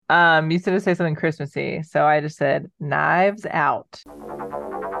You said to say something Christmassy, so I just said Knives Out.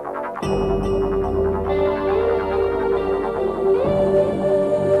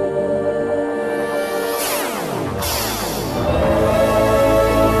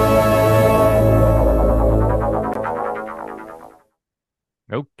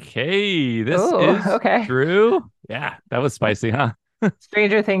 Okay, this Oh, is okay. Drew. Yeah, that was spicy, huh?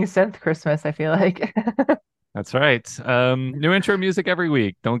 Stranger Things synth Christmas, I feel like. That's right. New intro music every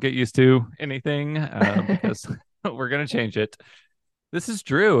week. Don't get used to anything because we're gonna change it. This is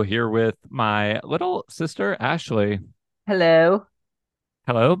Drew here with my little sister Ashley. Hello.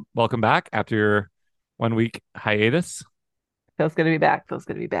 Hello, welcome back after your 1 week hiatus. Feels good to be back. Feels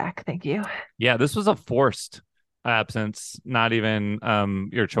good to be back. Thank you. Yeah, this was a forced absence, not even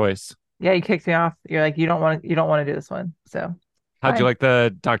your choice. Yeah, you kicked me off. You're like, you don't want to do this one. So How'd you fine. like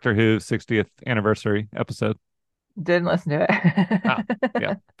the Doctor Who 60th anniversary episode? Didn't listen to Oh,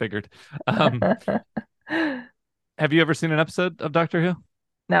 yeah, it. figured. Um, Have you ever seen an episode of Doctor Who?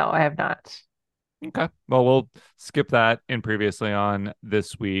 No, I have not. Okay. Well, we'll skip that in previously on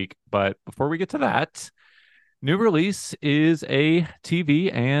this week. But before we get to that, new release is a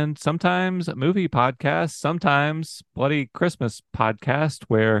TV and sometimes movie podcast, sometimes bloody Christmas podcast,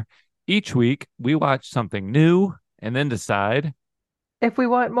 where each week we watch something new and then decide, If we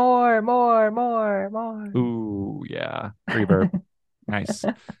want more, more, more, more. ooh, yeah, reverb. Nice.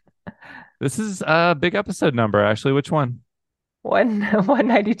 This is a big episode number, Ashley. Which one?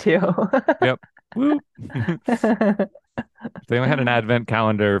 192. Yep. Woo. If they only had an advent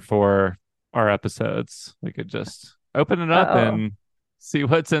calendar for our episodes, we could just open it up Uh-oh. and see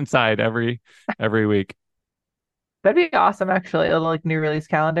what's inside every week. That'd be awesome, actually. A little like new release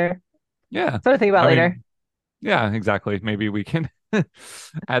calendar. Yeah. Something to think about I later. mean, yeah, exactly. Maybe we can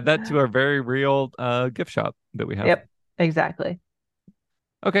add that to our very real gift shop that we have. Yep, exactly.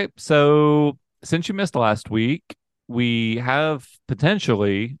 Okay, so since you missed last week, we have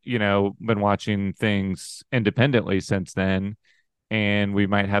potentially, been watching things independently since then, and we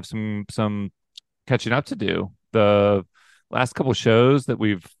might have some catching up to do. The last couple shows that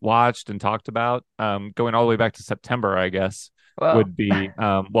we've watched and talked about, going all the way back to September, I guess, Well, would be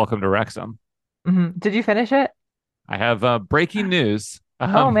Welcome to Wrexham. Did you finish it? I have breaking news.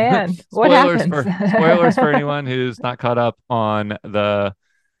 Oh man, what Spoilers happens? for anyone who's not caught up on the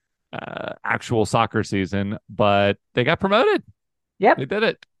actual soccer season, but they got promoted. Yep. They did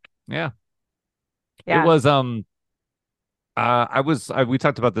it. Yeah, it Yeah. was we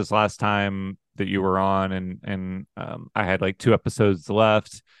talked about this last time that you were on, and I had like 2 episodes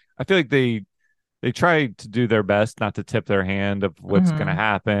left. I feel like they tried to do their best not to tip their hand of what's going to hmm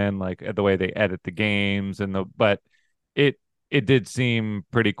happen, like the way they edit the games but it it did seem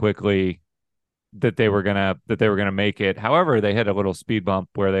pretty quickly that they were gonna make it. However, they hit a little speed bump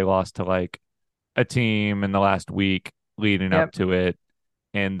where they lost to like a team in the last week leading up Yep. to it,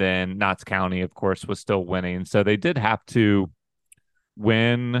 and then Notts County, of course, was still winning, so they did have to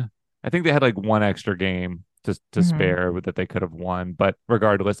win. I think they had like one extra game to hmm spare that they could have won, but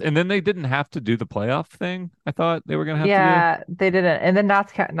regardless, and then they didn't have to do the playoff thing. I thought they were gonna have to do. Yeah, they didn't. And then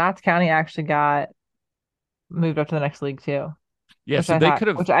Notts County actually got moved up to the next league too, Yeah, so they could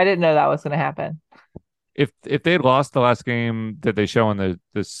have which I didn't know that was going to happen. if they had lost the last game that they show in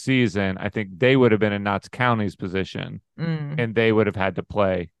the season. I think they would have been in Notts County's position, Mm, and they would have had to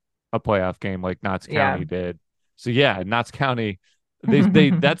play a playoff game like Notts yeah. County did. So yeah, Notts County, they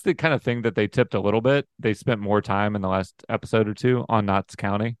that's the kind of thing that they tipped a little bit. They spent more time in the last episode or two on Notts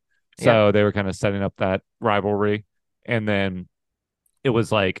County, Yep. so they were kind of setting up that rivalry, and then it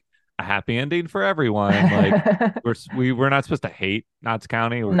was like a happy ending for everyone. Like we're not supposed to hate Notts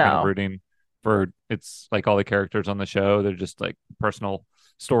County. We're kind of No. rooting for it's like all the characters on the show. They're just like personal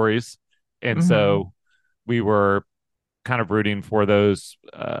stories, and hmm so we were kind of rooting for those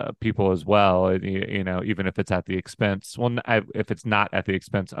people as well. Even if it's at the expense, well, if it's not at the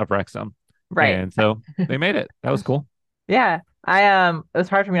expense of Wrexham, Right. and so they made it. That was cool. Yeah. It was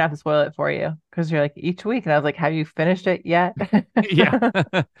hard for me not to spoil it for you because you're like each week and I was like, have you finished it yet? Yeah.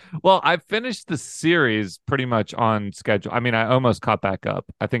 Well, I finished the series pretty much on schedule. I mean, I almost caught back up.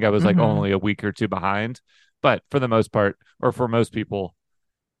 I think I was like hmm only a week or two behind, but for the most part, or for most people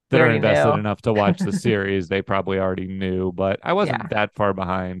You that are already invested knew. enough to watch the series, they probably already knew, but I wasn't Yeah. that far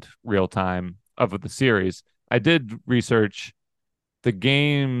behind real time of the series. I did research the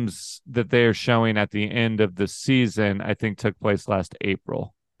games that they're showing at the end of the season, I think took place last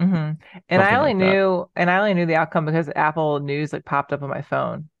April, hmm something like that. And I only knew the outcome because Apple News like popped up on my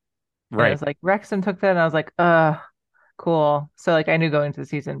phone and it Right. was like Wrexham took that and I was like, cool. So like I knew going into the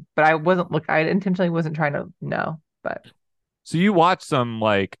season, but I intentionally wasn't trying to know, but So you watch some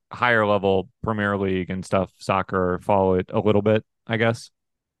like higher level Premier League and stuff, soccer, follow it a little bit, I guess.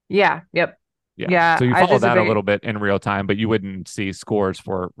 Yeah, yep. Yeah. Yeah, So you I follow just a that a big little bit in real time, but you wouldn't see scores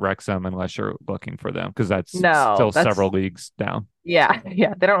for Wrexham unless you're looking for them because that's no, still that's several leagues down. yeah,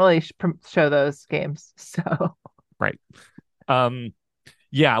 yeah. They don't really show those games. So, Right. Um,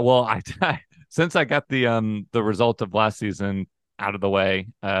 yeah, well, since I got the result of last season out of the way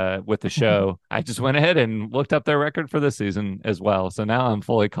with the show, I just went ahead and looked up their record for this season as well. So now I'm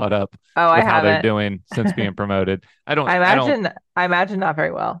fully caught up oh, I with how they're haven't. doing since being promoted. I I don't imagine I imagine not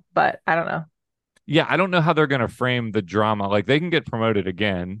very well, but I don't know. yeah, I don't know how they're going to frame the drama. Like they can get promoted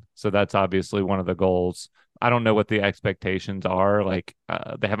again, so that's obviously one of the goals. I don't know what the expectations are. Like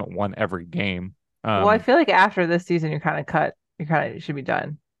they haven't won every game. Well, I Um, feel like after this season, you're kind of cut. You kind of should be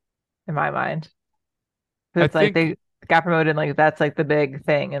done in my mind. 'Cause I it's like think they got promoted, like that's like the big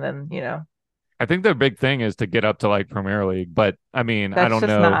thing, and then I think their big thing is to get up to like Premier League, but I mean, I that's don't just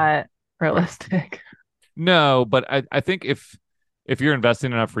know. not Right. realistic. No, but I think if you're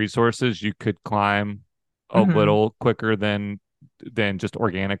investing enough resources, you could climb a Hmm. little quicker than just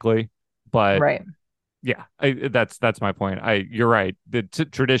organically. But Right. yeah, that's my point. You're right.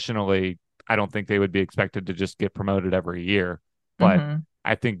 Traditionally, I don't think they would be expected to just get promoted every year, but Hmm.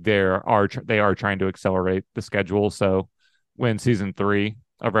 I think they are trying to accelerate the schedule. So when season 3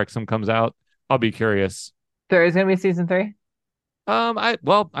 of Wrexham comes out, I'll be curious. There is gonna be season three. I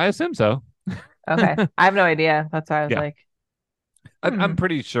assume so. Okay, I have no idea. That's why I was Yeah, like, I'm hmm.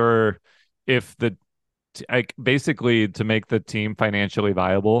 pretty sure if like basically to make the team financially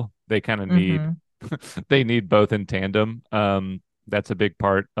viable, they kind of need Hmm. they need both in tandem. That's a big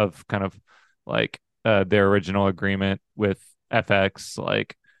part of kind of like their original agreement with FX.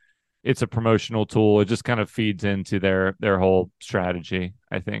 Like it's a promotional tool. It just kind of feeds into their whole strategy,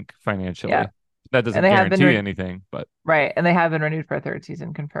 I think, Yeah, financially. That and doesn't they have been guarantee anything, but right, and they have been renewed for a third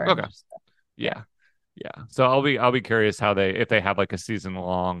season, confirmed. okay. So, yeah. Yeah. Yeah. So I'll be curious how they if they have like a season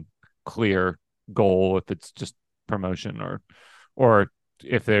long clear goal, if it's just promotion or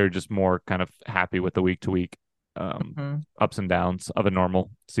if they're just more kind of happy with the week to week Hmm. ups and downs of a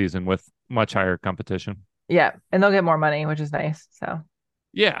normal season with much higher competition. Yeah, and they'll get more money, which is nice. So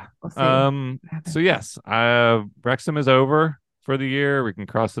Yeah. we'll see what So happens. yes, Wrexham is over for the year. We can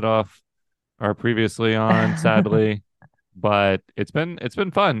cross it off our previously on, sadly. But it's been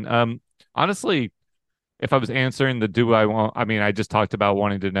fun. Honestly, if I was answering the do I want, I mean, I just talked about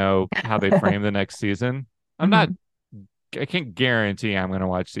wanting to know how they frame the next season. I'm not, Hmm. I can't guarantee I'm going to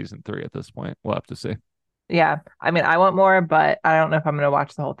watch season 3 at this point. We'll have to see. Yeah, I mean, I want more, but I don't know if I'm gonna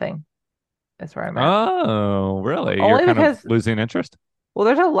watch the whole thing. That's where I'm at. Oh, really? You're Only kind of because, losing interest? well,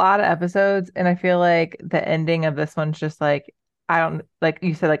 there's a lot of episodes, and I feel like the ending of this one's just like I don't like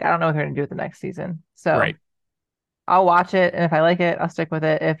you said, like I don't know what they're gonna do with the next season. So Right. I'll watch it, and if I like it, I'll stick with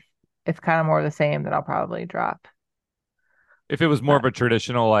it. If it's kind of more of the same, then I'll probably drop. If it was more But of a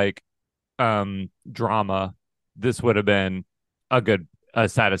traditional like drama, this would have been a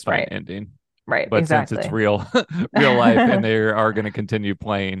satisfying right, ending. right, But since it's exactly. real life and they are going to continue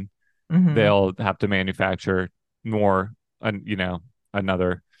playing, Hmm. they'll have to manufacture more, you know,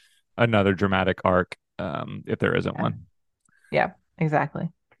 another dramatic arc if there isn't Yeah, one. yeah, exactly.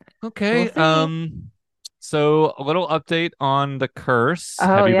 So we'll Okay. see. So a little update on The Curse.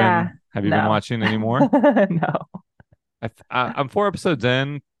 Oh yeah, Have you been no, watching anymore? no. I'm 4 episodes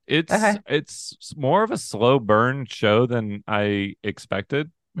in. Okay. It's more of a slow burn show than I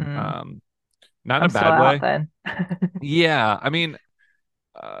expected. Mm. Um, not in a I'm still bad out way. then. Yeah, I mean,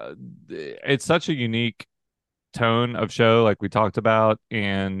 uh, it's such a unique tone of show, like we talked about,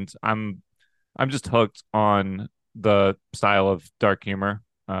 and I'm just hooked on the style of dark humor.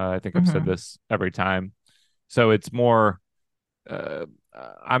 I think I've said Hmm. this every time. So it's more. Uh,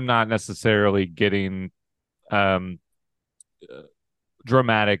 I'm not necessarily getting um,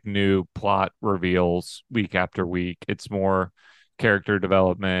 dramatic new plot reveals week after week. It's more character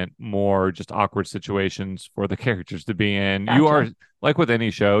development, more just awkward situations for the characters to be in. You are Gotcha. like with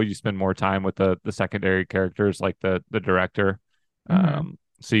any show, you spend more time with the secondary characters, like the director. Hmm.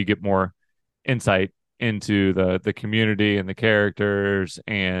 So you get more insight into the community and the characters.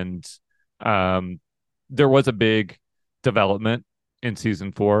 And um, there was a big development in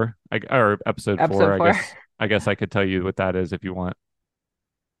season 4, or episode 4. Episode four. I guess I could tell you what that is if you want.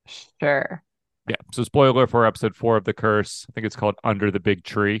 Sure. Yeah. So spoiler for episode 4 of The Curse. I think it's called Under the Big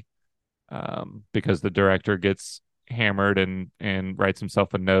Tree, because the director gets hammered and writes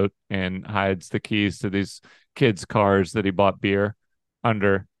himself a note and hides the keys to these kids' cars that he bought beer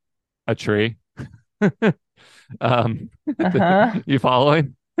under a tree. um, Uh-huh. you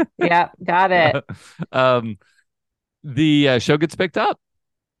following? Yeah, got it. um, The show gets picked up.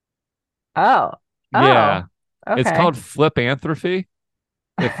 Oh. Yeah, Oh. it's Okay. called Flipanthropy.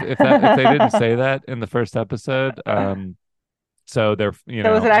 If they didn't say that in the first episode, so they're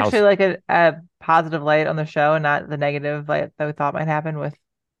So was it actually house like a positive light on the show and not the negative light that we thought might happen with the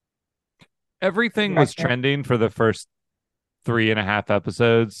everything was director? trending for the first 3.5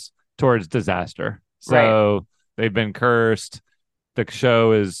 episodes towards disaster. Right. So they've been cursed. The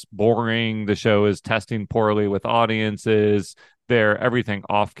show is boring. The show is testing poorly with audiences. They're everything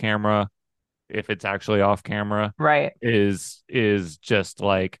off camera, if it's actually off camera, Right. is just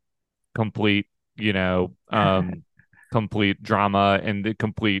like complete, you know, complete drama and the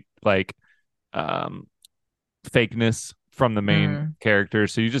complete like um fakeness from the main Mm,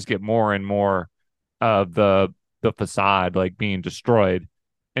 characters. So you just get more and more of the facade like being destroyed.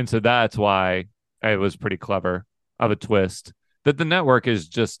 And so that's why it was pretty clever of a twist that the network is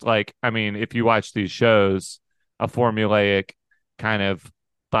just like, I mean, if you watch these shows, a formulaic kind of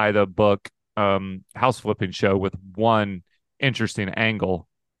by the book house flipping show with one interesting angle,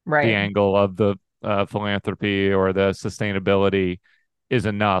 the right. angle of the philanthropy or the sustainability is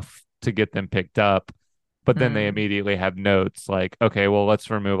enough to get them picked up. But then they Mm. immediately have notes like, okay, well, let's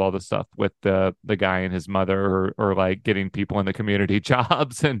remove all the stuff with the guy and his mother, or like getting people in the community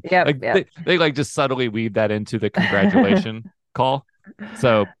jobs, and Yep. like Yep. they like just subtly weave that into the congratulation call.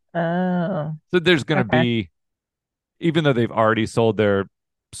 So Oh. there's going to Okay. be, even though they've already sold their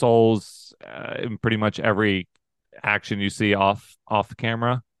souls in pretty much every action you see off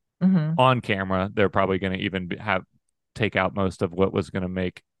camera, Hmm. on camera, they're probably going to even have take out most of what was going to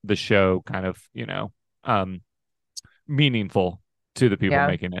make the show kind of, um, meaningful to the people Yeah.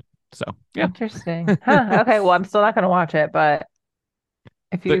 making it. So yeah, Interesting. Huh. Okay. Well, I'm still not gonna watch it, but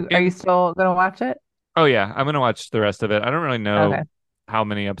if the you are you in still gonna watch it? oh yeah, I'm gonna watch the rest of it. I don't really Okay. know how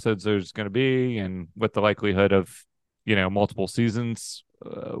many episodes there's going to be and what the likelihood of multiple seasons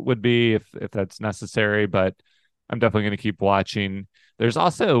would be if that's necessary, but I'm definitely going to keep watching. There's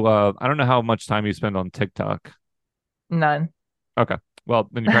also I don't know how much time you spend on TikTok. None. Okay, well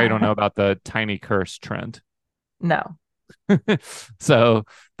then you probably don't know about the tiny curse trend. No. So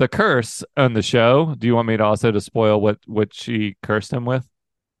the curse on the show, do you want me to also to spoil what she cursed him with?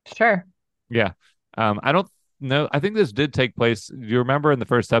 Sure. Yeah. I don't know. I think this did take place. Do you remember in the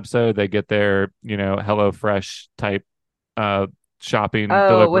first episode they get their, Hello Fresh type uh shopping Oh,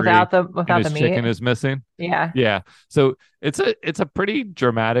 delivery and without the his meat. chicken is missing? Yeah. Yeah. So it's a pretty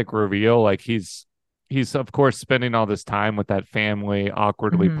dramatic reveal. Like he's of course spending all this time with that family,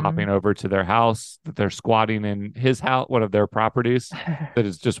 awkwardly Hmm. popping over to their house that they're squatting in his house, one of their properties that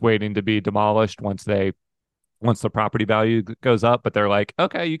is just waiting to be demolished once the property value goes up, but they're like,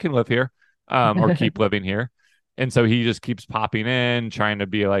 okay, you can live here, or keep living here. And so he just keeps popping in, trying to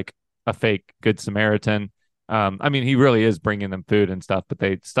be like a fake good Samaritan. I mean, he really is bringing them food and stuff,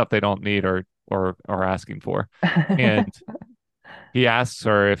 but stuff they don't need or asking for. And he asks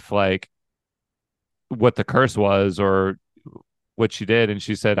her if like what the curse was or what she did, and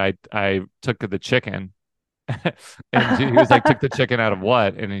she said, I took the chicken. And he was like, took the chicken out of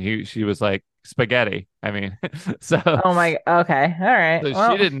what? And she was like, spaghetti. I mean, so Oh my, okay. All right. so she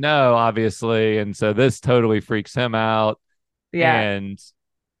Well, didn't know, obviously, and so this totally freaks him out. yeah.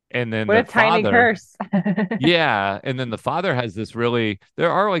 And then What a the tiny father, curse. yeah, and then the father has this really. There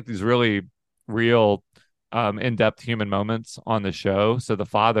are like these really real, in-depth human moments on the show. So the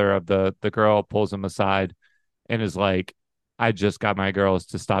father of the girl pulls him aside and is like, I just got my girls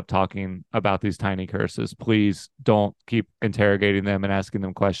to stop talking about these tiny curses. Please don't keep interrogating them and asking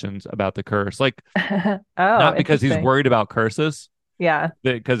them questions about the curse. Like, Oh, not because he's interesting. worried about curses, Yeah.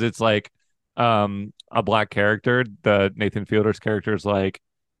 because it's like a black character. The Nathan Fielder's character is like,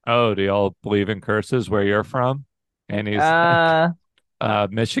 oh, do y'all believe in curses where you're from? And Like, he's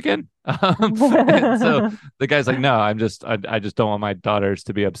like, Michigan. And so the guy's like, no, I just don't want my daughters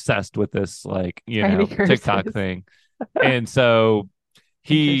to be obsessed with this, like, tiny TikTok curses. thing. And so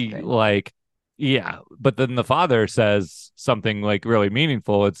he Interesting. like, yeah, but then the father says something like really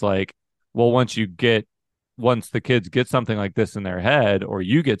meaningful. It's like, well, once the kids get something like this in their head, or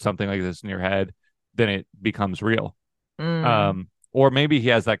you get something like this in your head, then it becomes real. Mm, Or maybe he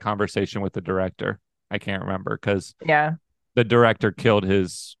has that conversation with the director. I can't remember because yeah. the director killed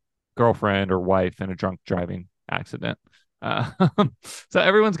his girlfriend or wife in a drunk driving accident. Uh, so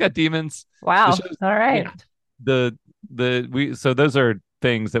everyone's got demons. The Wow. show's, All right. yeah, the we so those are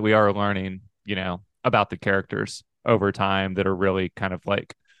things that we are learning, about the characters over time that are really kind of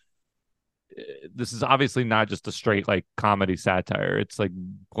like, this is obviously not just a straight like comedy satire. It's like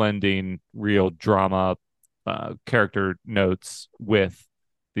blending real drama, character notes with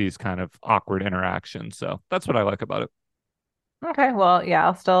these kind of awkward interactions. So that's what I like about it. Okay, well, yeah,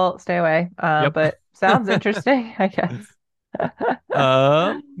 I'll still stay away. Yep. But sounds interesting, I guess.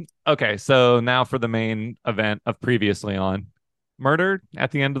 Um, okay, so now for the main event of previously on Murder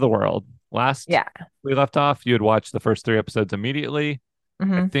at the End of the World. Last Yeah. we left off, you had watched the first three episodes immediately.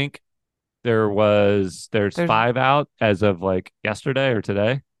 I hmm think there's There's, five out as of like yesterday or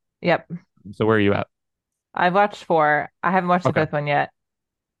today. yep. So where are you at? I've watched four. I haven't watched the Okay. fifth one yet.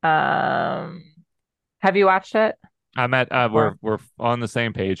 Um, have you watched it? I'm at Or we're on the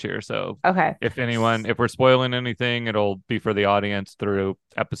same page here. So okay. if we're spoiling anything, it'll be for the audience through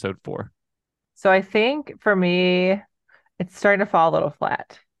episode four. So I think for me, it's starting to fall a little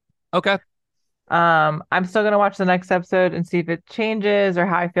flat. Okay. I'm still gonna watch the next episode and see if it changes or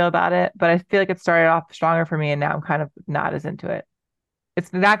how I feel about it, but I feel like it started off stronger for me and now I'm kind of not as into it.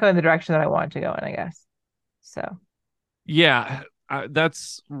 It's not going the direction that I want to go in, I guess. So, Yeah,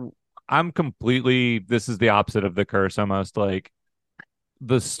 that's I'm completely this is the opposite of the curse almost like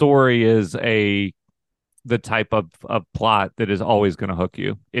the story is a the type of plot that is always going to hook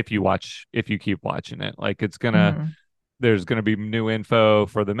you if you keep watching it. Like it's going to mhm. there's going to be new info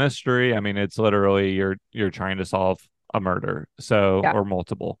for the mystery. I mean, it's literally you're trying to solve a murder, so Yeah. or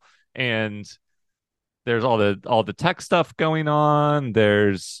multiple. And there's all the tech stuff going on.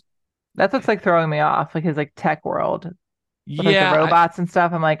 There's That's what's like throwing me off, like his like tech world with like the yeah, robots and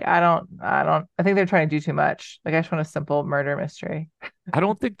stuff. I'm like, I think they're trying to do too much. Like I just want a simple murder mystery. I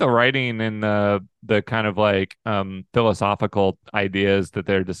don't think the writing and the kind of like philosophical ideas that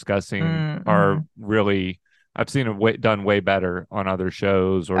they're discussing are Mm-hmm. really I've seen it done way better on other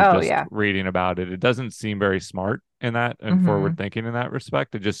shows or Oh just yeah. reading about it. It doesn't seem very smart in that and Mm-hmm. forward thinking in that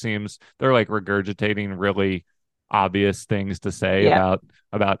respect. It just seems they're like regurgitating really obvious things to say Yep.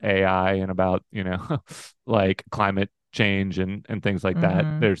 about AI and about, like climate change and things like that.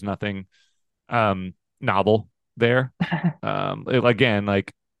 Mm-hmm. There's nothing novel there. Again,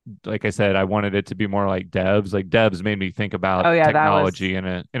 like I said, I wanted it to be more like Devs. Like Devs made me think about Oh yeah, that was technology in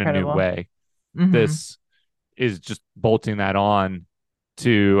a new incredible. way. Mm-hmm. This is just bolting that on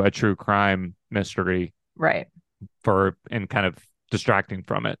to a true crime mystery Right. for and kind of distracting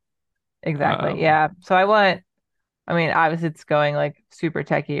from it. Exactly. Um, Yeah. I mean, obviously it's going like super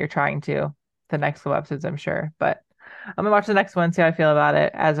techy. You're trying to the next couple episodes, I'm sure. But I'm gonna watch the next one, see how I feel about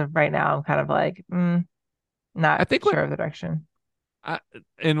it. As of right now, I'm kind of like, I not think what sure of the direction. I,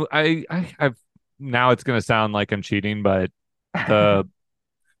 and I've now it's going to sound like I'm cheating, but the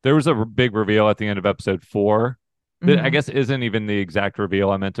there was a big reveal at the end of episode four that I hmm guess isn't even the exact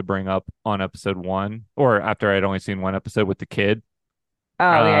reveal I meant to bring up on episode one or after I'd only seen one episode with the kid.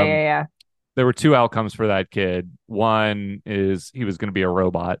 Oh yeah, Um, yeah, yeah. there were two outcomes for that kid. One is he was going to be a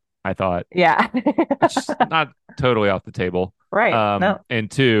robot, I thought, Yeah. which is not totally off the table. Right. No. And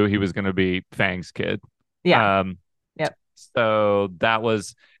two, he was going to be Fang's kid. Yeah. Um, Yep. so that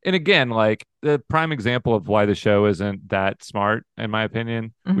was, and again, like the prime example of why the show isn't that smart, in my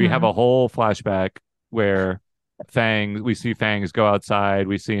opinion. We have hmm a whole flashback where we see Fangs go outside,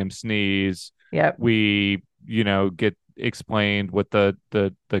 we see him sneeze, Yep. we, get explained what the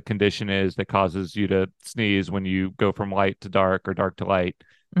condition is that causes you to sneeze when you go from light to dark or dark to light.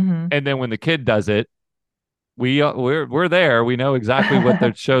 hmm And then when the kid does it, we're there. We know exactly what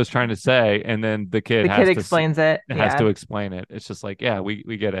the show's trying to say, and then the kid The kid explains it. has to Yeah. explain it. It's just like, yeah, we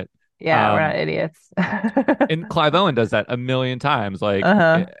get it. Yeah, we're not Um, idiots. and Clive Owen does that a million times. Like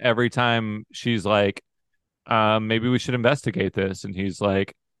Uh-huh. every time she's like, maybe we should investigate this, and he's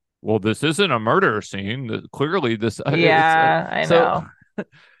like, well, this isn't a murder scene. Clearly, this it's Yeah, I so know.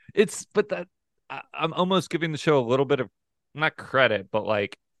 it's but that I'm almost giving the show a little bit of not credit, but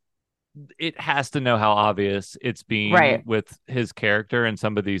like it has to know how obvious it's being Right. with his character and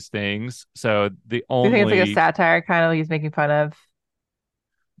some of these things. So the Do you think it's like a only satire kind of like he's making fun of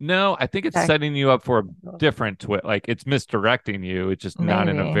no, I think it's tech? setting you up for a different twist. Like it's misdirecting you. It's just not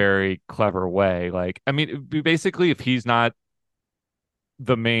in a Maybe. very clever way. Like I mean, basically, if he's not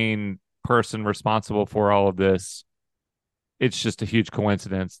the main person responsible for all of this, it's just a huge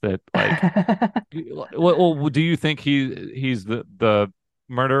coincidence that like. Well, do you think he's the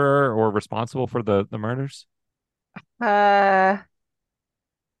murderer or responsible for the murders? Uh,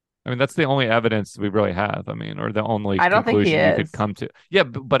 I mean, that's the only evidence we really have. I mean, or the only I don't think he conclusion you could is. come to. Yeah,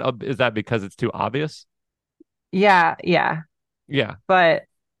 but is that because it's too obvious? Yeah, yeah. Yeah. But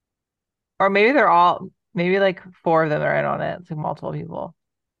or maybe like four of them are in on it. It's like multiple people.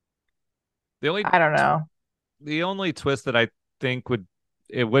 The only I don't know. the only twist that I think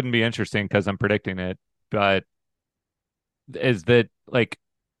it wouldn't be interesting because I'm predicting it, but is that like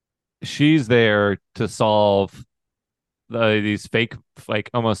she's there to solve these fake, like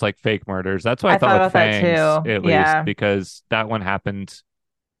almost like fake murders. That's what I I thought thought with about that Fangs, too. at least, Yeah. because that one happened,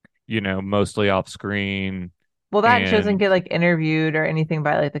 mostly off screen. Well, that she doesn't And get like interviewed or anything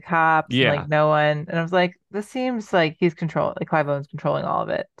by like the cops and like yeah, no one. And I was like, this seems like like Clive Owen's controlling all of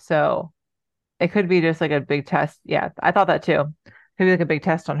it. So it could be just like a big test. Yeah, I thought that too. Could be like a big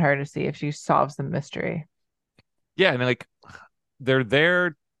test on her to see if she solves the mystery. yeah, and like they're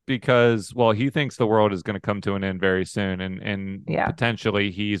there because, well, he thinks the world is going to come to an end very soon, and Yeah.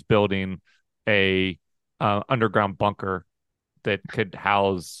 potentially he's building a underground bunker that could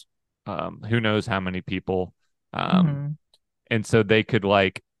house who knows how many people. Um, Hmm. and so they could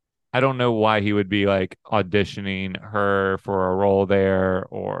like, I don't know why he would be like auditioning her for a role there,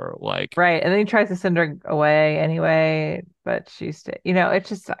 or like, Right. And then he tries to send her away anyway, but it's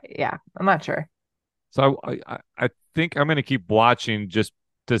just, yeah, I'm not sure. so I think I'm going to keep watching just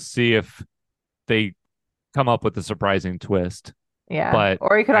to see if they come up with a surprising twist. Yeah. But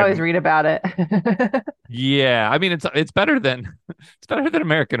Or you could always I'm read about it. Yeah, I mean it's better than it's better than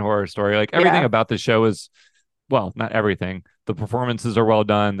American Horror Story. Like everything Yeah. about the show is, well, not everything. The performances are well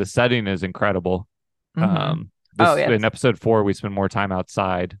done. The setting is incredible. Hmm. Oh, This in yes. episode 4 we spend more time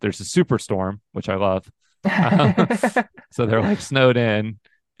outside. There's a superstorm, which I love. Uh, so they're like snowed in,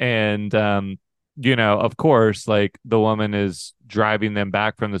 and of course, like the woman is driving them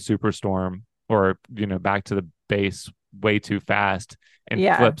back from the superstorm, or back to the base way too fast, and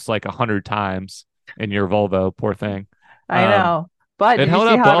Yeah, flips like 100 times in your Volvo. Poor thing. I Um, know. But it did you held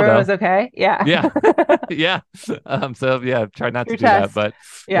see up how well everyone though. was okay? Yeah. Yeah, yeah. So yeah, try not to True do that, test. but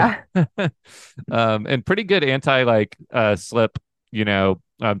Yeah. and pretty good anti like slip,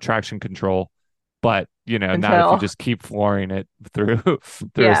 traction control. But not if you Until, just keep flooring it through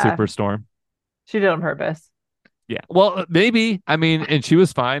through a yeah, superstorm. she did it on purpose. Yeah. Well, maybe. I mean, and she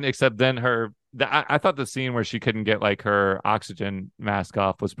was fine, except then I thought the scene where she couldn't get like her oxygen mask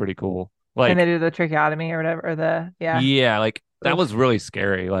off was pretty cool. And they Like, do the tracheotomy or whatever, or yeah. yeah, like that was Oof. really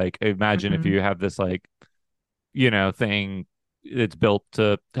scary. Like, imagine if Hmm. you have this like, thing that's built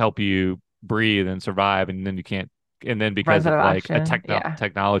to help you breathe and survive, and then you can't, and then Runs because out of of like a oxygen. Yeah.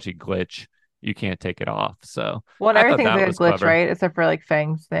 technology glitch, you can't take it off. So Well, and I thought everything's that like a was glitch, clever. right? Except for like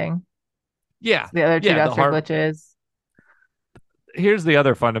Fang's thing. Yeah. So the other two Yeah. deaths are glitches. Here's the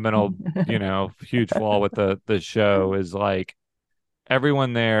other fundamental, huge flaw with the show is like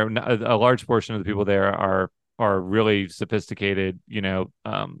everyone there, a large portion of the people there are really sophisticated,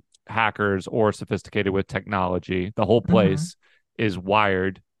 hackers or sophisticated with technology. The whole Hmm. place is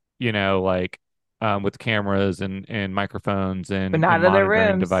wired, like with cameras and microphones But and not in their monitoring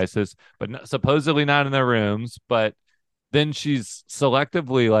rooms. devices, but supposedly not in their rooms. But then she's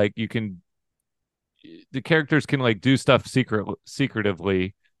selectively like the characters can like do stuff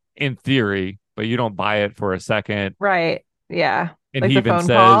secretively in theory, but you don't buy it for a second. Right. Yeah. And Like he the even phone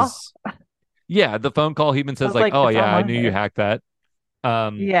call. says, yeah, the phone call, he even I says was like, like, "Oh it's yeah, on I my knew you head. hacked that."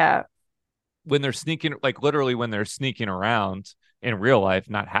 Um, Yeah. when they're sneaking, like literally when they're sneaking around in real life,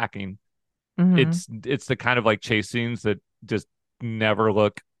 not hacking, Hmm. it's the kind of like chase scenes that just never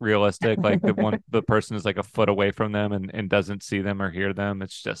look realistic. Like the person is like a foot away from them and doesn't see them or hear them.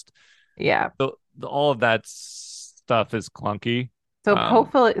 It's just Yeah. all of that stuff is clunky. So Um,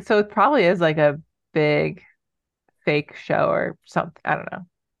 hopefully, so it probably is like a big fake show or something. I don't know.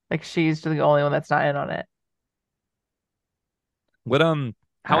 Like she's the only one that's not in on it. what I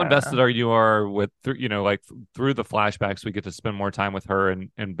how don't invested know. are you are with through like through the flashbacks we get to spend more time with her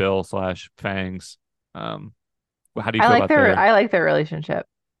and Bill slash Fangs. Um, how do you feel about their I like their relationship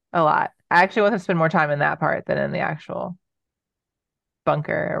a lot. I actually want to spend more time in that part than in the actual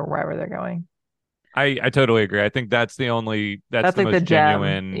bunker or wherever they're going. I totally agree. I think that's That's the like the most gem.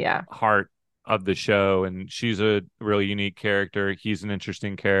 genuine Yeah. heart of the show, and she's a really unique character. He's an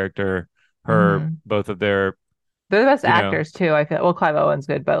interesting character. Her Hmm. both of their, They're the best you know, actors too. I feel well, Clive Owen's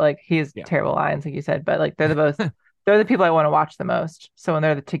good, but like he's yeah. terrible lines, like you said. But like they're the people I want to watch the most. So when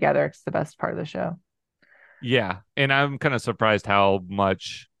they're together, it's the best part of the show. Yeah, and I'm kind of surprised how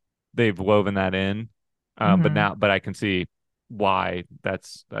much they've woven that in. Hmm. But I can see why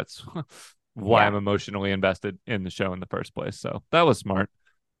that's why I'm Yeah. emotionally invested in the show in the first place. So that was smart.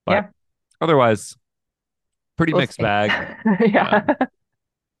 But Yeah. otherwise, pretty We'll mixed see. bag. Yeah.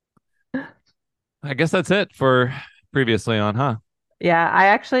 Um, I guess that's it for previously on, huh? Yeah.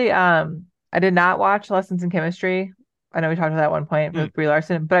 I did not watch Lessons in Chemistry. I know we talked about that at one point Hmm. with Brie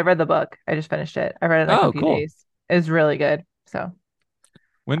Larson, but I read the book. I just finished it. I read it in like a Oh, few cool. days. It was really good. So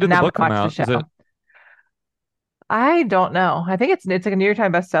When did the now I'm book gonna come watch the out? Is it? show. I don't know. I think it's like a New York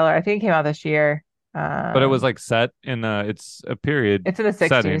Times bestseller. I think it came out this year. But it was Um, like set in it's a period it's in the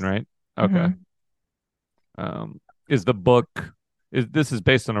setting, 60s. right? Okay. Hmm. Um, is the book is this is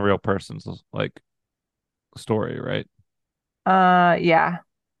based on a real person's like story, right? Yeah.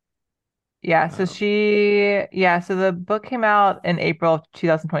 Yeah. Um, So the book came out in April of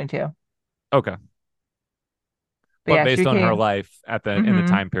 2022. okay, But but yeah, she based on her became, life at the in the hmm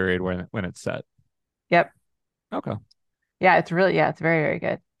time period when it's set. Yep. Okay, Yeah, it's very, very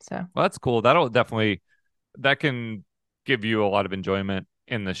good. So, well that's cool. That'll definitely that can give you a lot of enjoyment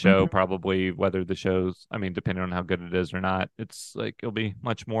in the show. mhm. Probably whether the show's, I mean, depending on how good it is or not, it's like you'll be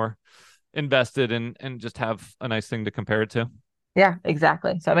much more invested and just have a nice thing to compare it to. Yeah,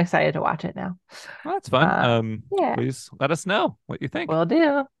 exactly. So I'm excited to watch it now. Well, that's fun. Uh, yeah, Please let us know what you think. will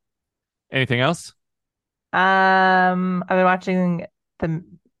do. Anything else? I've been watching the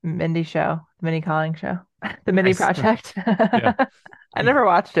Mindy show, the Mindy Calling show, the Mindy Nice. Project. Yeah. I never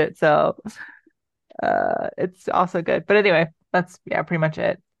watched it, so it's also good. But anyway, that's yeah, pretty much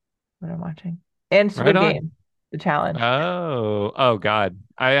it. What I'm watching. And Right Squid on. Game, the challenge. Oh God.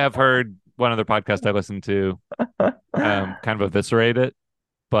 I have heard one other podcast I listened to kind of eviscerate it,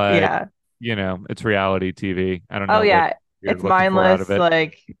 but Yeah. it's reality TV. I don't Oh know what yeah. you're It's looking for out of mindless, it.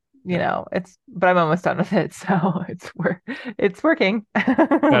 like, Yeah. but I'm almost done with it, so it's working.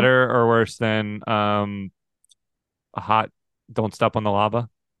 Better or worse than a hot Don't Step on the Lava?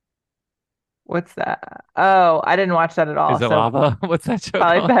 What's that? Oh, I didn't watch that at all, Is it so lava? What's that show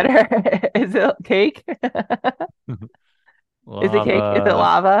probably called? better. Is it cake? Is it cake? Is it Lava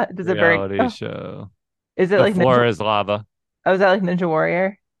lava? Does it burn? reality Oh, show. is it The like Ninja? floor is lava. Oh, is that like Ninja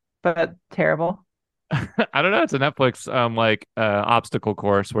Warrior? But terrible. I don't know. It's a Netflix like obstacle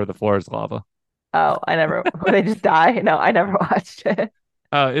course where the floor is lava. Oh, I never. Where they just die? No, I never watched it.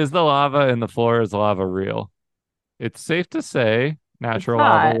 Is the lava in the floor is lava real? It's safe to say It's natural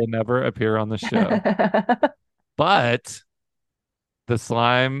lava not. will never appear on the show, but the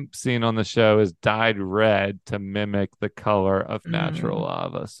slime seen on the show is dyed red to mimic the color of natural Mm.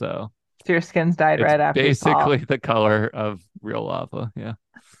 lava. So So your skin's dyed it's red after you fall. basically the color of real lava. Yeah.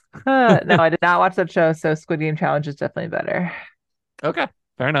 No, I did not watch that show, so Squid Game Challenge is definitely better. Okay.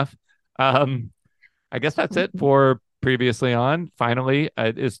 Fair enough. Um, I guess that's it for previously on. Finally,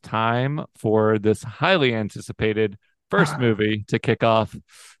 it is time for this highly anticipated first movie to kick off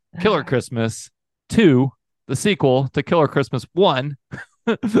Killer Christmas 2, the sequel to Killer Christmas 1,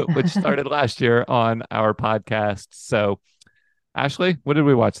 which started last year on our podcast. So, Ashley, what did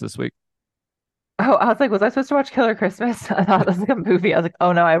we watch this week? Oh, I was like, was I supposed to watch Killer Christmas? I thought it was like a movie. I was like,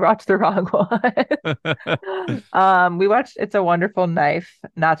 oh no, I watched the wrong one. We watched It's a Wonderful Knife,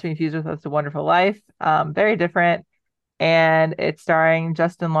 not to be confused with It's a Wonderful Life. Very different, and it's starring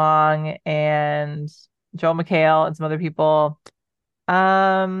Justin Long and Joel McHale and some other people.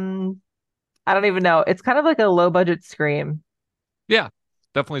 Um, I don't even know. It's kind of like a low budget Scream. Yeah,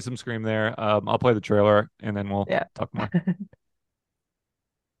 definitely some scream there. I'll play the trailer and then we'll Yeah. talk more.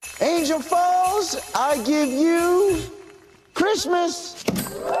 Angel Falls, I give you Christmas.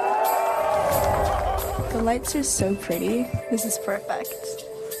 The lights are so pretty. This is perfect.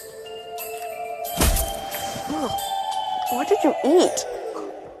 What did you eat?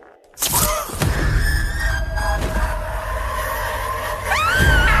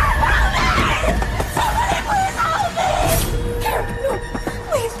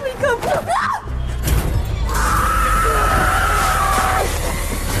 Please wake up.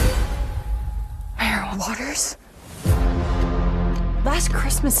 Harold Waters? Last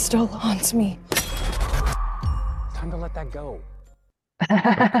Christmas still haunts me. Time to let that go.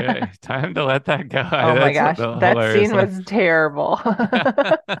 Okay, time to let that go. Oh my That's gosh, a that hilarious scene one. was terrible.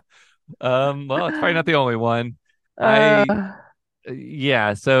 Well, it's probably not the only one. Uh,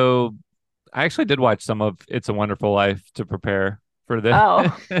 Yeah, so I actually did watch some of It's a Wonderful Life to prepare for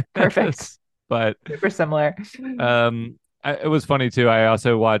oh, perfect. this, but Super similar. it was funny too. I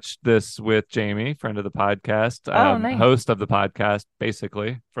also watched this with Jamie, friend of the podcast, Oh, nice. host of the podcast,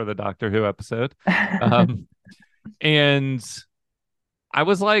 basically for the Doctor Who episode. Um, and I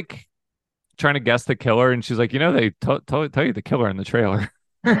was like trying to guess the killer, and she's like, they tell you the killer in the trailer.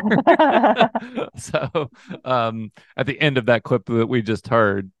 So, at the end of that clip that we just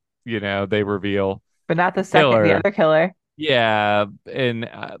heard, they reveal But not the the killer. other killer. Yeah, and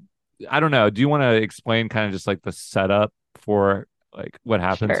I don't know. Do you want to explain kind of just like the setup for like what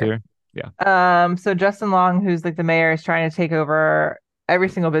happens Sure. here? Yeah, So Justin Long, who's like the mayor, is trying to take over every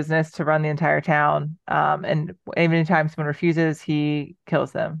single business to run the entire town. And anytime someone refuses, he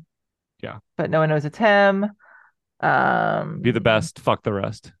kills them. yeah. But no one knows it's him. Be the Um, best, fuck the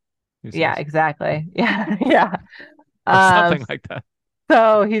rest. He yeah, says, exactly. Yeah, yeah. or Um, something like that.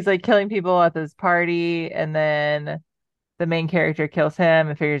 so he's like killing people at this party, and then the main character kills him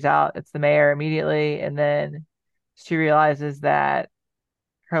and figures out it's the mayor immediately, and then she realizes that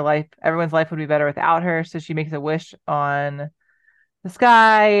everyone's life would be better without her. So she makes a wish on the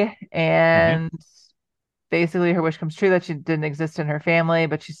sky, Hmm. and basically her wish comes true that she didn't exist in her family,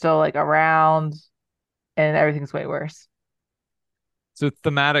 but she's still like around, and everything's way worse. So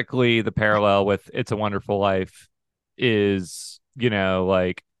thematically, the parallel with It's a Wonderful Life is,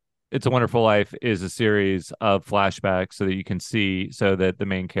 like It's a Wonderful Life is a series of flashbacks so that you can see, so that the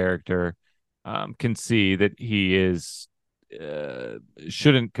main character can see that he is uh,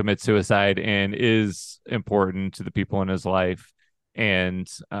 shouldn't commit suicide and is important to the people in his life, and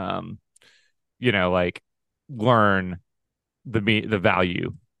like learn the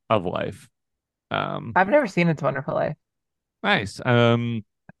value of life. Um, I've never seen It's a Wonderful Life. Nice.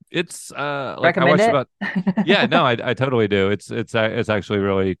 It's like I Recommend watched it? about. Yeah, no, I totally do. It's actually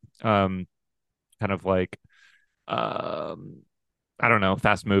really kind of like um I don't know,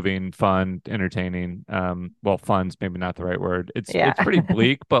 fast moving, fun, entertaining. Well, fun's maybe not the right word. It's Yeah. pretty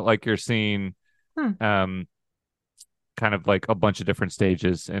bleak, but like you're seeing Hmm. um kind of like a bunch of different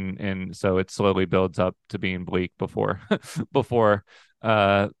stages, and so it slowly builds up to being bleak before before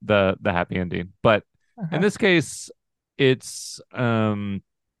the happy ending. But in Uh-huh. this case, it's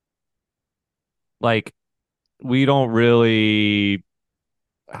like we don't really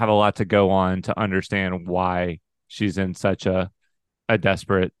have a lot to go on to understand why she's in such a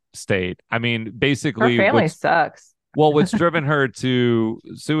desperate state. I mean, Her basically family sucks. what's driven her to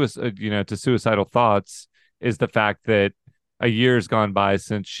suicide, to suicidal thoughts is the fact that a year's gone by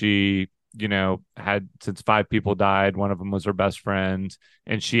since she, had since five people died, one of them was her best friend,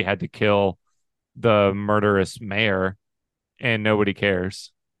 and she had to kill the murderous mayor, and nobody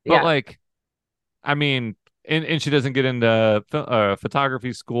cares. But Yeah. like, I mean, and she doesn't get into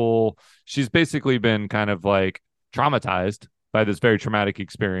photography school. She's basically been kind of like traumatized by this very traumatic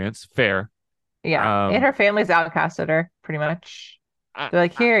experience. Fair. Yeah. And Um, her family's outcasted her pretty much. I, They're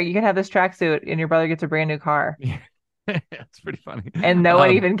like, I, here, you can have this tracksuit, and your brother gets a brand new car. yeah, it's pretty funny. And no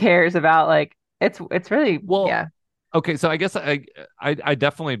one even cares about like it's really, Well, yeah. okay, so I guess I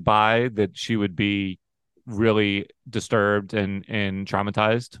definitely buy that she would be really disturbed and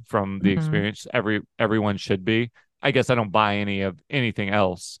traumatized from the Hmm. experience. Everyone should be. I guess I don't buy any of anything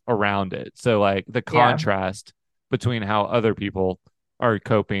else around it. So like the Yeah. contrast between how other people are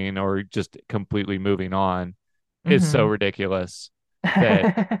coping or just completely moving on is so Hmm. ridiculous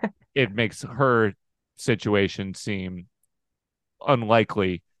that it makes her situation seem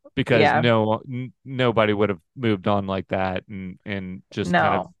unlikely because Yeah. nobody would have moved on like that and just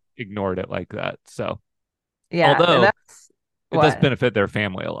kind of No. ignored it like that. So, Yeah. And although that's it does what. benefit their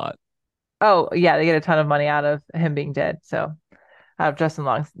family a lot. Oh, yeah, they get a ton of money out of him being dead. So out of Justin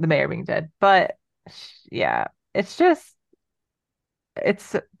Long's the mayor being dead. But yeah, it's just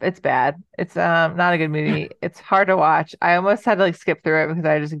it's bad. It's not a good movie. It's hard to watch. I almost had to like skip through it because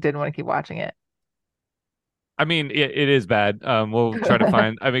I just didn't want to keep watching it. I mean, it is bad. We'll try to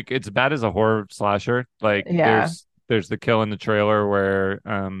find. I mean, it's bad as a horror slasher. Like Yeah. there's the kill in the trailer where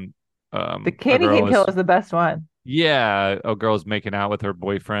The a candy cane girl kill is is the best one. yeah, a girl's making out with her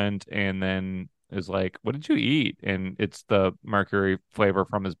boyfriend and then is like, "What did you eat?" And it's the mercury flavor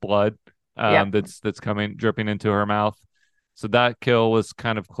from his blood Yep. that's coming dripping into her mouth. So that kill was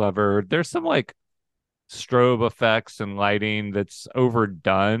kind of clever. There's some like strobe effects and lighting that's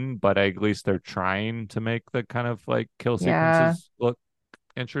overdone, but at least they're trying to make the kind of like kill Yeah. sequences look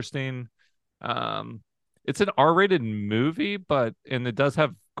interesting. Um, it's an R-rated movie, but and it does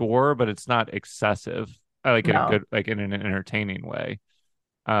have gore, but it's not excessive. I like in a No. good, like in an entertaining way.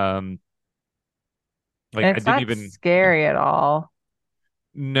 Um, like And I it's didn't not even, yeah. scary at all.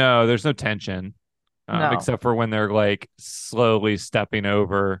 No, there's no tension, No. except for when they're like slowly stepping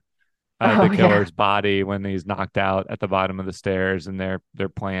over the Oh yeah. killer's body when he's knocked out at the bottom of the stairs, and their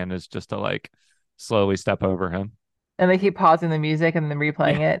plan is just to like slowly step over him. And they keep pausing the music and then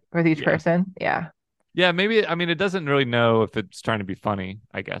replaying Yeah, it with each yeah, person. Yeah. yeah. Maybe I mean it doesn't really know if it's trying to be funny.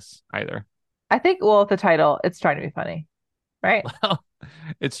 I guess either. I think, well, with the title, it's trying to be funny, right? Well,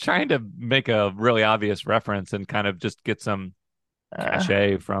 it's trying to make a really obvious reference and kind of just get some Uh,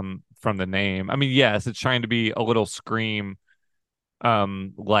 cachet from the name. I mean, yes, it's trying to be a little Scream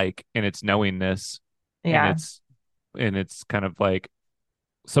like in its knowingness and yeah. it's kind of like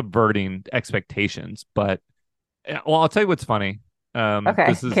subverting expectations. But well, I'll tell you what's funny.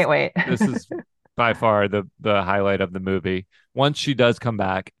 Okay. Can't wait. This is by far the highlight of the movie. Once she does come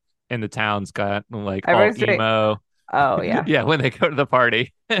back and the town's got like all Everyone's doing, emo. oh yeah. Yeah, when they go to the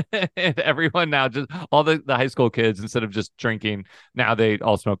party. And everyone now just all the high school kids instead of just drinking, now they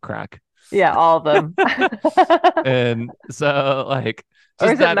all smoke crack. Yeah, all of them. And so like Or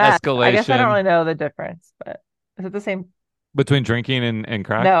just is it that meth? I guess I don't escalation. really know the difference, but Is it the same? between drinking and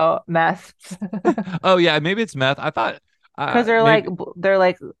crack. No, meth. Oh yeah, maybe it's meth. I thought Because maybe they're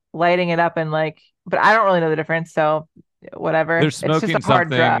like lighting it up and like, but I don't really know the difference, so they're whatever. It's just a smoking hard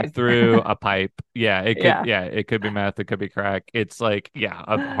something drug. through a pipe. Yeah. Yeah, it could be meth, it could be crack. It's like, yeah,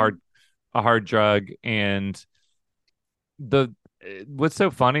 a hard drug. And the what's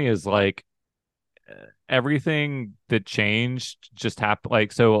so funny is like everything that changed just happened.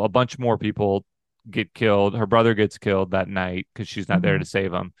 Like, so a bunch more people get killed. Her brother gets killed that night because she's not there Hmm. to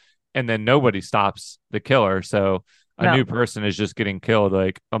save him. And then nobody stops the killer. So a No, new person is just getting killed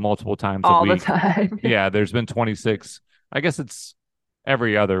like a multiple times a all the week. time. Yeah, there's been 26. I guess it's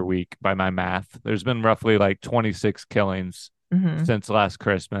every other week by my math. There's been roughly like 26 killings Hmm. since last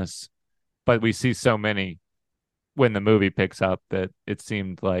Christmas. But we see so many when the movie picks up that it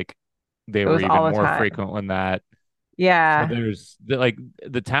seemed like they It were was even all the more time. frequent than that. So Yeah. there's like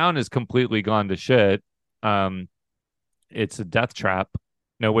the town is completely gone to shit. Um, it's a death trap.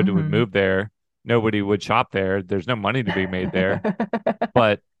 Nobody would Hmm. move there. Nobody would shop there. There's no money to be made there.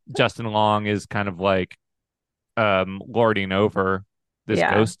 But Justin Long is kind of like lording over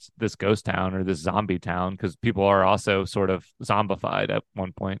Yeah. this ghost town or this zombie town because people are also sort of zombified at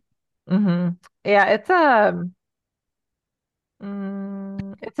one point. Hmm. Yeah, it's a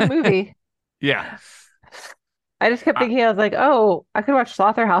movie. Yeah. I just kept thinking, I was like, oh, I could watch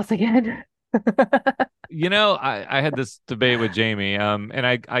Slaughterhouse again. You know, I had this debate with Jamie, and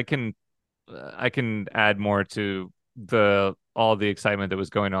I can add more to the all the excitement that was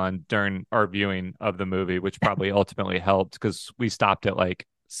going on during our viewing of the movie, which probably ultimately helped because we stopped it like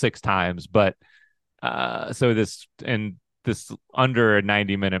 6 times. But so this under a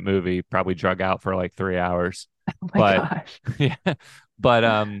 90-minute movie probably drug out for like 3 hours. Oh my But gosh. yeah, but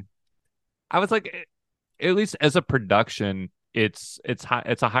I was like, at least as a production, it's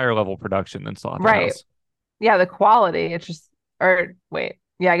a higher level production than Right. Slaughterhouse. Yeah, the quality. It's just, or wait.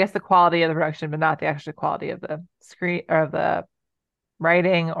 Yeah, I guess the quality of the production, but not the actual quality of the screen or the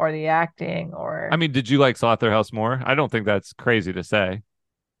writing or the acting I or mean, did you like Slaughterhouse more? I don't think that's crazy to say.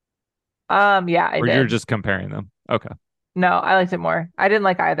 yeah, I Or you're did. just comparing them. Okay. No, I liked it more. I didn't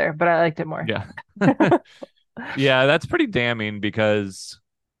like either, but I liked it more. Yeah. Yeah, that's pretty damning because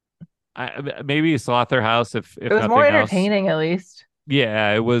maybe Slaughterhouse, It if was more nothing else. entertaining at least.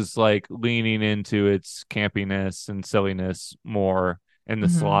 Yeah, it was like leaning into its campiness and silliness more, and the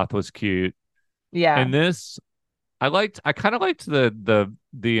Hmm. sloth was cute. Yeah. And this, I kind of liked the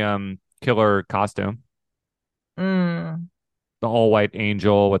killer costume, Mm. the all white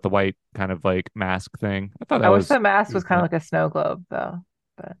angel with the white kind of like mask thing. I thought I that wish the it mask was was kind of fun. like a snow globe though,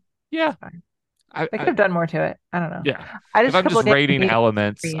 but Yeah, it's fine. They could I have done more to it. I don't know. yeah. I If just I'm kept just looking at rating the memes on the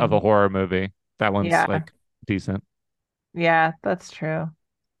elements of a screen. horror movie, that one's Yeah. like decent. Yeah, that's true.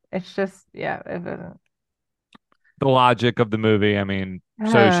 It's just, yeah, it wasn't. The logic of the movie, I mean,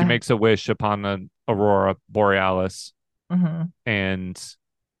 so she makes a wish upon the aurora borealis, Hmm. and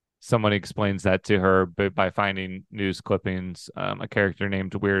someone explains that to her by finding news clippings, a character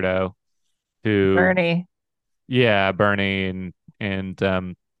named Weirdo, who, Bernie. yeah, Bernie, and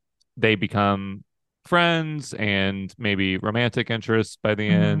they become friends and maybe romantic interests by the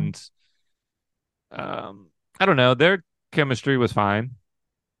Hmm. end. I don't know. Their chemistry was fine.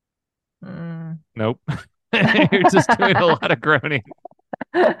 Mm. Nope. You're just doing a lot of groaning.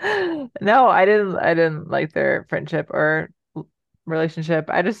 No, I didn't like their friendship or relationship.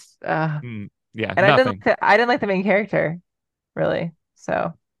 I just Yeah, and nothing. I didn't like the main character, really.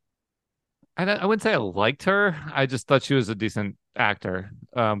 So, I wouldn't say I liked her. I just thought she was a decent actor,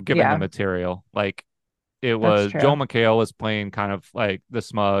 given the yeah, material. Like it that's was Joel true. McHale was playing kind of like the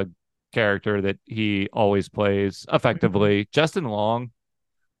smug character that he always plays Mhm. effectively. Justin Long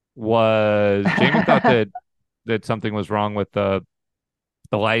was Jamie thought that something was wrong with the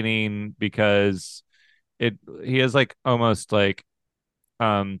lighting because it he has like almost like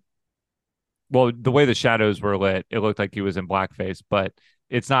um well, the way the shadows were lit, it looked like he was in blackface, but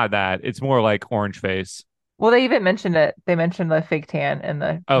it's not that. It's more like orange face. Well, they even mentioned it. They mentioned the fake tan in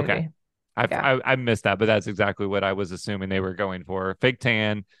the Okay. movie. Yeah. I missed that, but that's exactly what I was assuming they were going for. Fake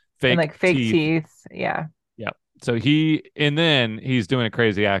tan, And fake like fake teeth. teeth. Yeah. Yep. So and then he's doing a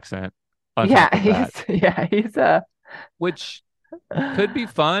crazy accent on top Yeah, of that, he's which could be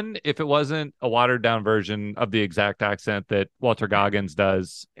fun if it wasn't a watered down version of the exact accent that Walter Goggins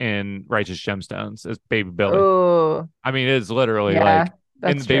does in Righteous Gemstones as Baby Billy. oh, I mean, it's literally yeah, like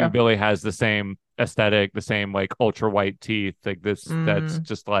in the that's Baby true. Billy has the same aesthetic, the same like ultra white teeth. Like this, that's Mm,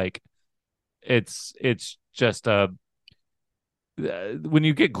 just like it's just when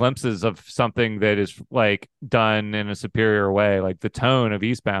you get glimpses of something that is like done in a superior way, like the tone of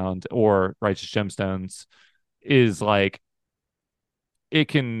Eastbound or Righteous Gemstones, is like it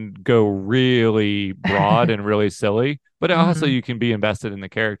can go really broad and really silly, but also Hmm. you can be invested in the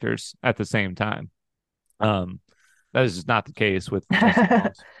characters at the same time. Um, that is just not the case with Justin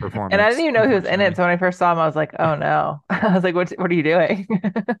Long's And I didn't performance, even know he was in it. unfortunately. So when I first saw him, I was like, oh no. I was like, what are you doing?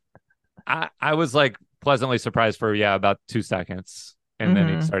 I was like pleasantly surprised for about 2 seconds, and then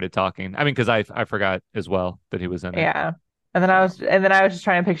he Hmm. started talking. I mean, because I forgot as well that he was in it. Yeah. And then I was just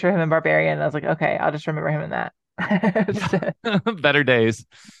trying to picture him in Barbarian. And I was like, okay, I'll just remember him in that. That's Yeah, it. better days.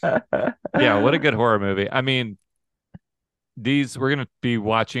 Yeah, what a good horror movie. I mean, these we're gonna be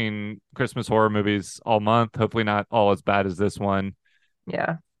watching Christmas horror movies all month. Hopefully, not all as bad as this one,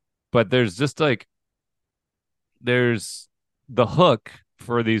 Yeah. but there's just like there's the hook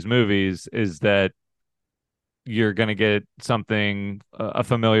for these movies is that you're going to get something a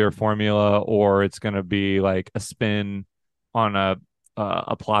familiar formula, or it's going to be like a spin on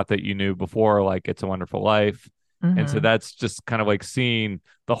a plot that you knew before, like It's a Wonderful Life. And so Hmm. that's just kind of like seeing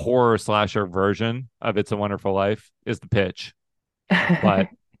the horror slasher version of It's a Wonderful Life is the pitch. But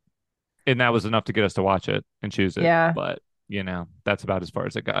and that was enough to get us to watch it and choose it. Yeah. But that's about as far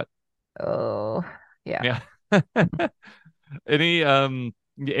as it got. Oh, yeah. Yeah. Any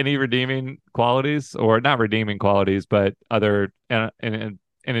any redeeming qualities, or not redeeming qualities, but other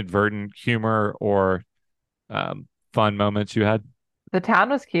inadvertent humor or fun moments you had? The town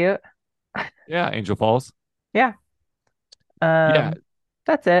was cute. Yeah, Angel Falls. Yeah. Yeah,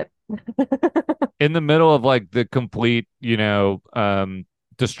 That's it. in the middle of like the complete,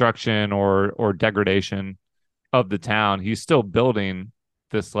 destruction or degradation of the town, he's still building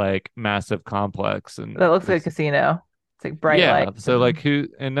this like massive complex That and looks like a this. casino. It's like bright Yeah, lights so like and who,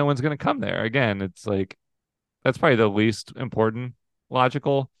 and no one's gonna come there again. It's like that's probably the least important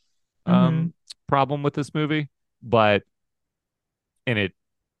logical hmm. um problem with this movie, but and it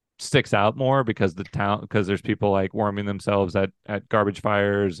sticks out more because there's people like warming themselves at garbage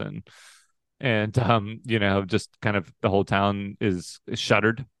fires and just kind of the whole town is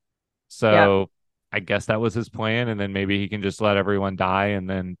shuttered. Yeah. So I guess that was his plan, and then maybe he can just let everyone die and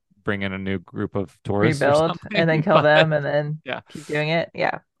then bring in a new group of tourists or Rebuild and then something. kill But them and then yeah. keep doing it.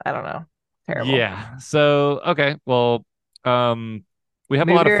 Yeah. I don't know. Terrible. Yeah. So okay, well, we have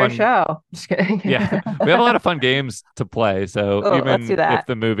a lot Movie of or a fun. show? Just kidding. Yeah, we have a lot of fun games to play. So Oh, let's do even if that.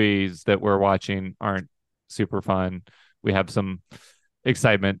 the movies that we're watching aren't super fun, we have some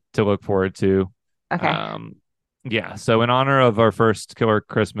excitement to look forward to. Okay. Um, yeah. So in honor of our first Killer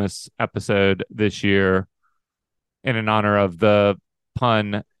Christmas episode this year, and in honor of the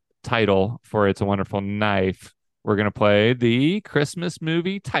pun title for It's a Wonderful Knife, we're gonna play the Christmas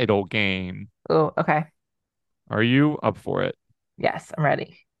movie title game. Oh, okay. Are you up for it? Yes, I'm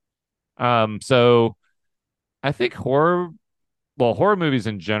ready. So I think horror movies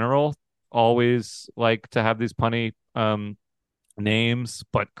in general always like to have these punny names,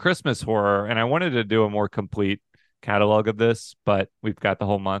 but Christmas horror, and I wanted to do a more complete catalog of this, but we've got the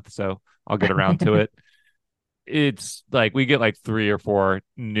whole month, so I'll get around to it. It's like we get like three or four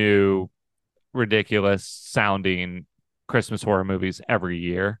new ridiculous sounding Christmas horror movies every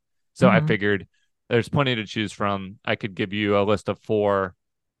year. So I Hmm. figured there's plenty to choose from. I could give you a list of four.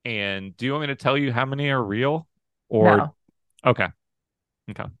 And do you want me to tell you how many are real? Or No. okay.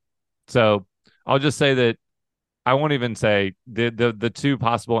 Okay. So I'll just say that I won't even say the two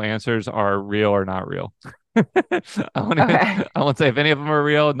possible answers are real or not real. I won't even Okay. I won't say if any of them are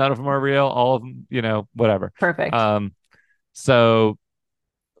real, none of them are real, all of them, whatever. Perfect. Um, so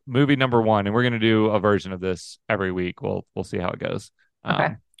movie number one, and we're gonna do a version of this every week. We'll see how it goes. Okay.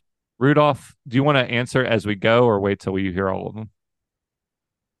 Um, Rudolph, do you want to answer as we go or wait till we hear all of them?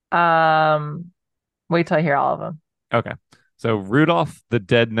 Um, Wait till I hear all of them. Okay. So Rudolph the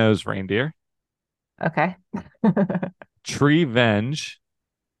Dead-Nosed Reindeer, Okay. Tree Venge,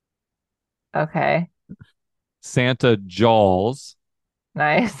 Okay. Santa Jaws,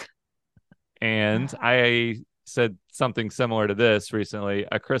 Nice. and I said something similar to this recently,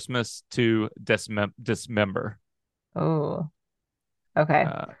 A Christmas to Dismember. Oh, okay.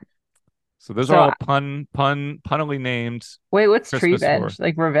 Uh, so those are So all punnily named wait, what's tree Christmas venge? horror.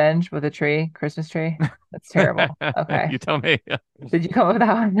 Like revenge with a tree, Christmas tree? That's terrible. Okay. You tell me. Did you come up with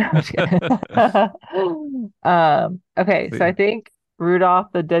that one? No, I'm just kidding. Okay, so I See, think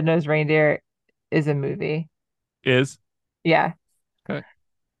Rudolph the Red-Nosed Reindeer is a movie. is Yeah. okay.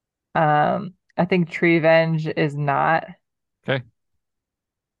 I think Tree Venge is not. Okay.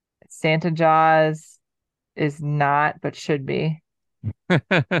 Santa Jaws is not, but should be.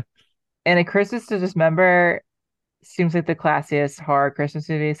 And A Christmas to Dismember seems like the classiest horror Christmas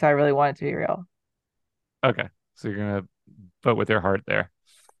movie, so I really want it to be real. Okay. So you're gonna vote with your heart there.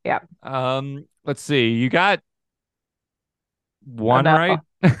 Yeah. Let's see. You got Oh One no. right.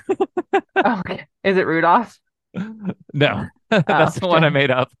 Oh, okay. Is it Rudolph? No, Oh that's the one I shit.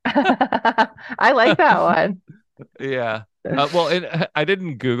 made up. I like that one. Yeah. Well, I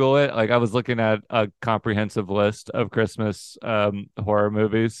didn't Google it. Like I was looking at a comprehensive list of Christmas horror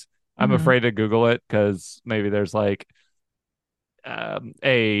movies. I'm Mhm. afraid to Google it because maybe there's like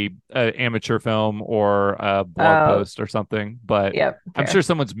a amateur film or a blog Oh, post or something. But yep, I'm sure fair.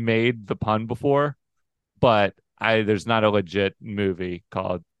 someone's made the pun before. But I there's not a legit movie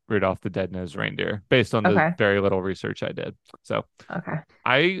called Rudolph the Dead-Nosed Reindeer based on the Okay. very little research I did. So Okay.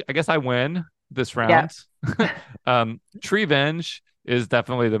 I guess I win this Yep. round. Tree Venge is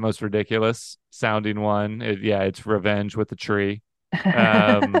definitely the most ridiculous sounding one. Yeah, it's revenge with the tree.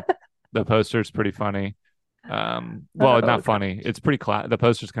 Um, the poster's pretty funny. Well, Oh not god. funny. It's pretty the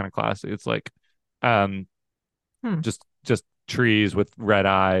poster's kind of classy. It's like um Hmm. just trees with red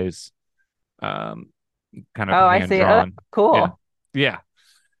eyes, um, kind of Oh, I hand see. Oh, that's drawn. Yeah. cool. Yeah.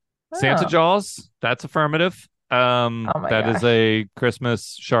 Santa Oh. Jaws, that's affirmative. Oh my That is gosh. a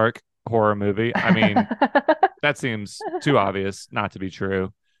Christmas shark horror movie. I mean, that seems too obvious not to be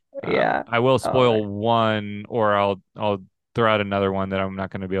true. Yeah. I will Oh my. spoil one, or I'll throw out another one that I'm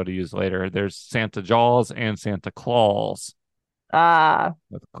not going to be able to use later. There's Santa Jaws and Santa Claus Ah,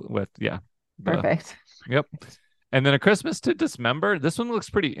 with yeah the perfect. yep. And then A Christmas to Dismember. This one looks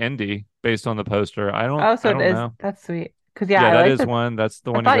pretty indie based on the poster. Oh, I so it don't is. know. That's sweet. Because yeah, Yeah, I that liked is it. one. That's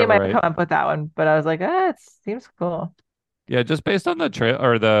the I one you thought got you it might right. come up with that one, but I was like, it seems cool. Yeah, just based on the trail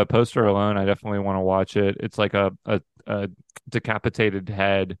or the poster alone, I definitely want to watch it. It's like a decapitated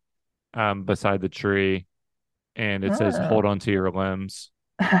head beside the tree, and it says Oh. "Hold on to your limbs."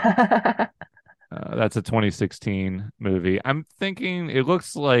 That's a 2016 movie. I'm thinking it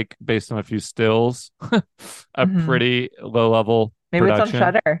looks like, based on a few stills, a hmm pretty low level Maybe it's on production,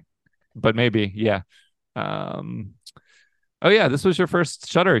 Shudder. but maybe, yeah. Um, oh yeah, this was your first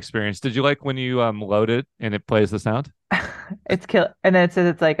Shudder experience. Did you like when you load it and it plays the sound? It's kill, and then it says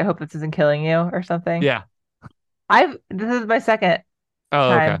it's like, I hope this isn't killing you or something. Yeah. This is my second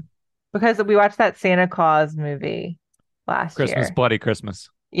Oh, okay. time because we watched that Santa Claus movie last Christmas, year. Bloody Christmas.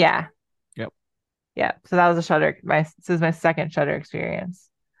 Yeah. Yep. Yeah. So that was a Shudder. This is my second Shudder experience.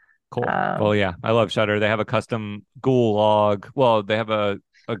 Cool. Well, Um, yeah, I love Shudder. They have a custom ghoul log. Well, they have a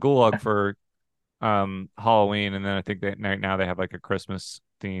ghoul log for Halloween, and then I think they right now they have like a Christmas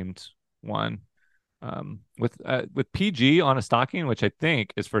themed one with PG on a stocking, which I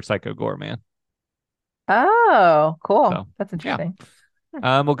think is for Psycho Gore Man. oh, cool. So That's yeah. interesting. Hmm.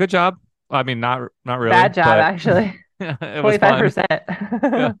 Well, good job. I mean, not really, Bad job, but actually. it was fun. 25%.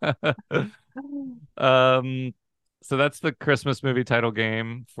 um, so that's the Christmas movie title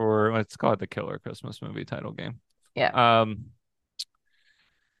game for let's call it the killer Christmas movie title game. Yeah. Um,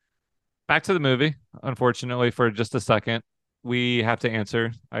 back to the movie. Unfortunately, for just a second, we have to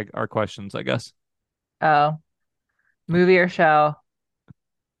answer our questions, I guess. Oh, movie or show?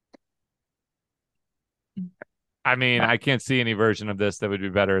 I mean, My- I can't see any version of this that would be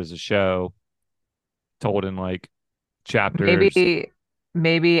better as a show told in like chapters. Maybe,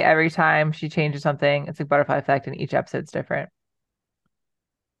 maybe every time she changes something, it's like butterfly effect, and each episode's different.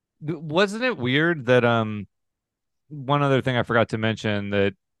 Wasn't it weird that one other thing I forgot to mention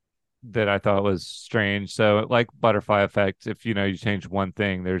that I thought was strange. So like butterfly effect, if you know you change one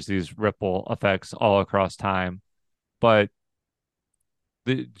thing, there's these ripple effects all across time. But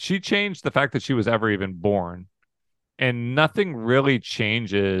she changed the fact that she was ever even born, and nothing really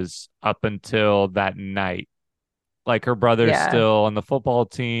changes up until that night. Like her brother's Yeah. still on the football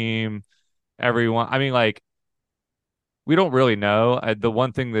team. Everyone, I mean, like we don't really know. The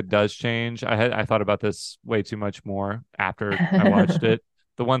one thing that does change, I thought about this way too much more after I watched it.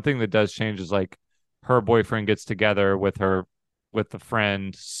 The one thing that does change is like her boyfriend gets together with the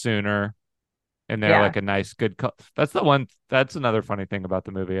friend sooner, and they're Yeah. like a nice good that's the one that's another funny thing about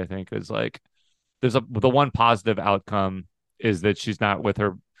the movie I think is like the one positive outcome is that she's not with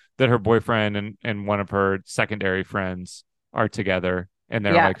her that her boyfriend and one of her secondary friends are together and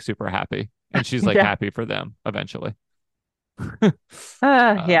they're Yeah. like super happy and she's like Yeah. happy for them eventually.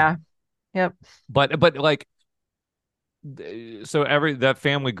 um, Yeah. Yep. but like so every that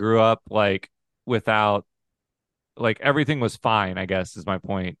family grew up like without like everything was fine, I guess is my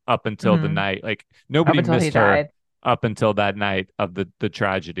point, up until the hmm night. Like Up nobody until he missed her died. up until that night of the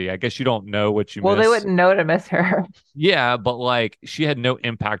tragedy. I guess you don't know what you Well, they miss. wouldn't know to miss her. Yeah, but like she had no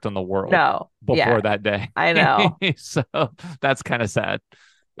impact on the world No. before Yeah. that day. I know. So that's kind of sad.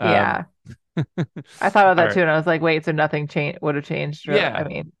 Um Yeah. I thought of all that right. too, and I was like, wait, so nothing would have changed, really? I Yeah,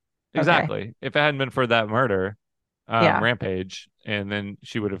 mean, okay. exactly. If it hadn't been for that murder, Yeah. rampage, and then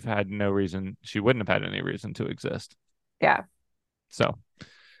she would have had no reason, she wouldn't have had any reason to exist. Yeah. So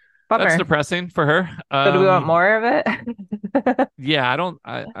that's Bummer. depressing for her. So do we want more of it? Yeah,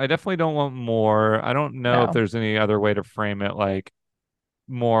 I definitely don't want more. I don't know if No. there's any other way to frame it, like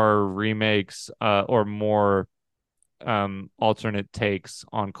more remakes, or more alternate takes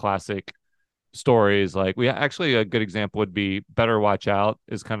on classic stories. Like we actually, a good example would be Better Watch Out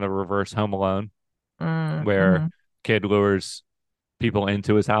is kind of reverse Home Alone, where Mm-hmm. kid lures people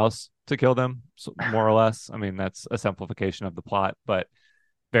into his house to kill them, so more or less. I mean, that's a simplification of the plot, but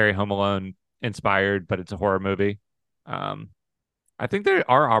very Home Alone inspired, but it's a horror movie. Um, I think there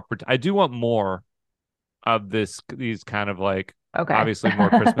are I do want more of these kind of like, Okay. obviously more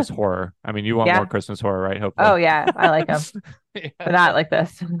Christmas horror. I mean, you want more Yeah. Christmas horror, right? Oh Hopefully. yeah, I like them, Yeah. but not like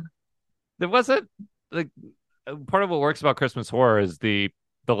this. There wasn't like, part of what works about Christmas horror is the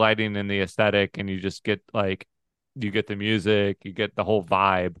lighting and the aesthetic, and you just get like, you get the music, you get the whole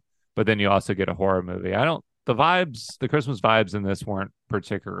vibe, but then you also get a horror movie. I don't the vibes, the Christmas vibes in this weren't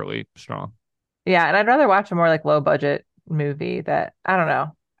particularly strong. Yeah, and I'd rather watch a more like low budget movie that I don't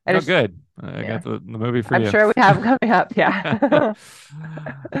know. I Oh, just good. I yeah. got the movie for I'm you. sure we have coming up. Yeah.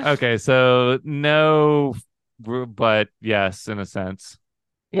 Okay, so no, but yes, in a sense.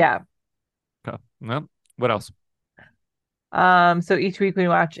 Yeah. Okay. Well, what else? So each week we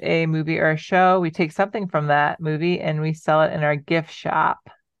watch a movie or a show. We take something from that movie and we sell it in our gift shop.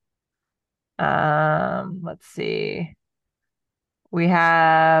 Let's see. We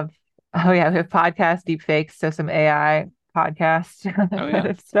have oh yeah, we have podcast deep fakes, so some AI podcast Oh kind yeah,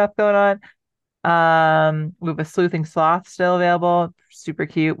 of stuff going on. We have a sleuthing sloth still available. Super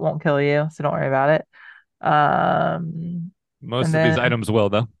cute, won't kill you, so don't worry about it. And most of these then items will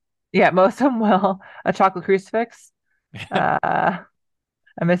though. yeah, most of them will. A chocolate crucifix, uh,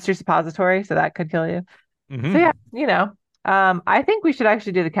 a mystery suppository, so that could kill you. So Hmm. yeah, I think we should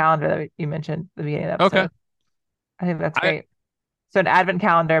actually do the calendar that you mentioned at the beginning of the Okay. episode. I think that's I great. So an advent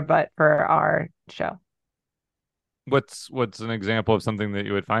calendar, but for our show. what's an example of something that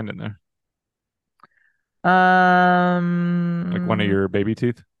you would find in there? Like one of Um, your baby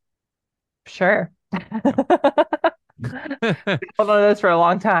teeth? sure. Yeah. Hold on to those for a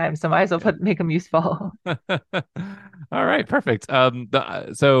long time, so might as well Yeah. make them useful. All right, perfect.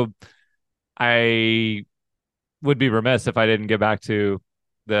 So I would be remiss if I didn't get back to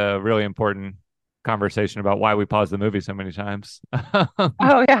the really important conversation about why we paused the movie so many times.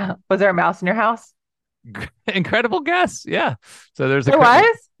 Oh yeah, was there a mouse in your house? Incredible guess. Yeah. So there's There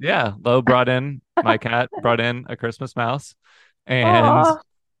was? yeah, Lo brought in, my cat brought in a Christmas mouse, and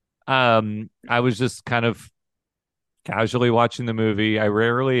Oh, I was just kind of casually watching the movie. I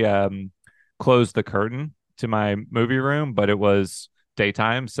rarely closed the curtain to my movie room, but it was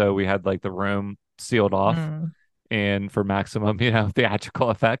daytime, so we had like the room sealed off mm. and for maximum, theatrical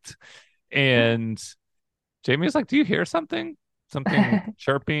effect. And Jamie was like, "Do you hear something? Something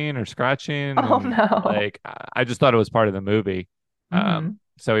chirping or scratching?" Oh And no. like, I just thought it was part of the movie. Hmm.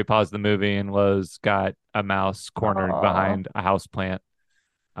 So we paused the movie, and Lowe's got a mouse cornered Oh. behind a house plant,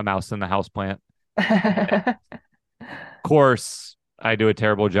 a mouse in the house plant. Of course, I do a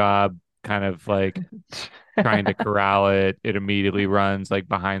terrible job, kind of like trying to corral it. It immediately runs like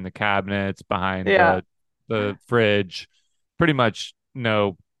behind the cabinets, behind Yeah. the fridge. Pretty much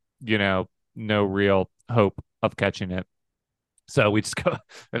you know, no real hope of catching it. So we just go we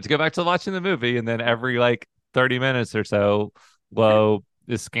have to go back to watching the movie, and then every like 30 minutes or so, Lo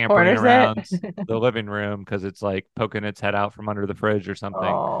is scampering Corners it. around the living room because it's like poking its head out from under the fridge or something.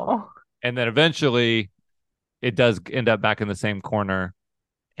 Oh. And then eventually it does end up back in the same corner,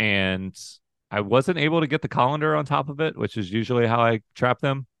 and I wasn't able to get the colander on top of it, which is usually how I trap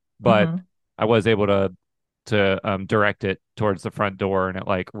them, but Hmm. I was able to direct it towards the front door, and it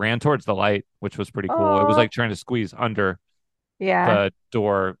like ran towards the light, which was pretty cool. It was Oh. like trying to squeeze under Yeah. the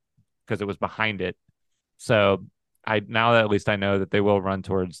door because it was behind it. So I now that at least I know that they will run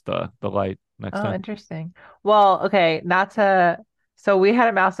towards the light next Oh, time. interesting. Well, okay, not to so we had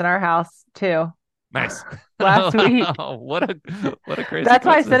a mouse in our house too Nice. last week. What a crazy That's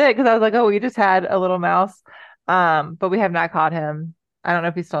why I said coincidence. it because I was like, oh, we just had a little mouse. But we have not caught him. I don't know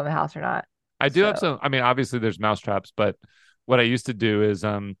if he's still in the house or not. I do have So, some. I mean, obviously there's mouse traps, but what I used to do is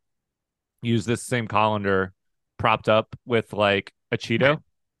use this same colander propped up with like a Cheeto.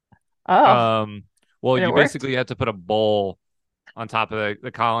 oh, Um, well, and it you worked. basically had to put a bowl on top of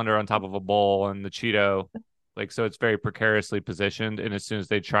the colander on top of a bowl and the Cheeto, like so it's very precariously positioned. And as soon as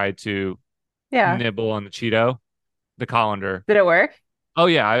they tried to Yeah. nibble on the Cheeto, the colander. Did it work? Oh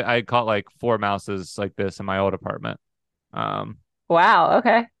yeah, I caught like four mouses like this in my old apartment. Um, Wow.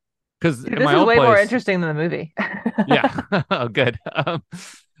 Okay. because Dude, in this my is old way more place, interesting than the movie. yeah, oh good.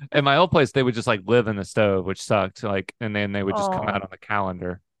 In my old place, they would just like live in the stove, which sucked. Like, and then they would just come out Oh, on the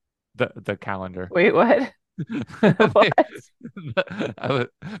calendar, the calendar. wait, what? They- What? I was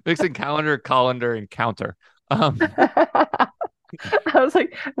mixing calendar, colander, and counter. I was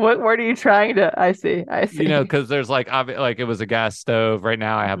like, what word are you trying to? I see. I see. Because there's like it was a gas stove. Right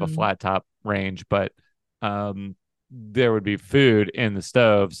now, I have a Mhm. flat top range, but um, there would be food in the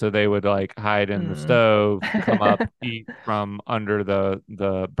stove, so they would like hide in the Mm. stove, come up, eat from under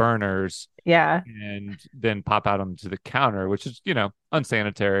the burners, Yeah. and then pop out onto the counter, which is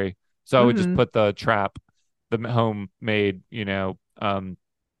unsanitary. So I would just Hmm. put the trap, the homemade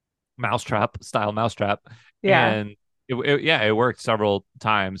mousetrap, Yeah. and it worked several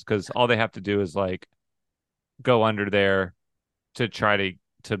times because all they have to do is like go under there to try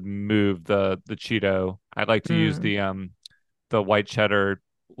to move the Cheeto. I like to use Mm. the white cheddar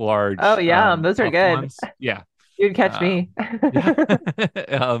Oh, large yum. Those are puffed good. ones. Yeah. You'd catch Um me.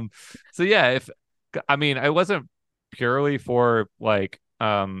 yeah. So yeah, if I mean I wasn't purely for like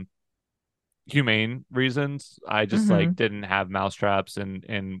humane reasons. I just like Hmm. didn't have mouse traps and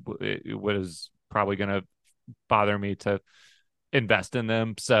it was probably gonna bother me to invest in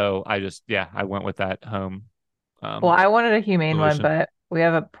them. So I went with that home Well, um I wanted a humane one, solution. but we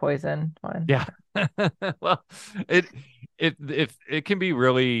have a poison one. Yeah. Well, it it can be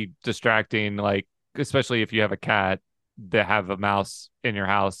really distracting, like especially if you have a cat that have a mouse in your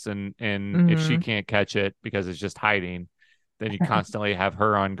house and if she Hmm. can't catch it because it's just hiding, then you constantly have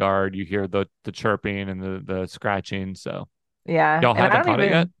her on guard. You hear the chirping and the scratching. So Yeah. y'all And I haven't don't caught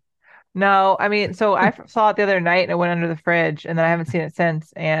it yet? even know. I mean, so saw it the other night and it went under the fridge and then I haven't seen it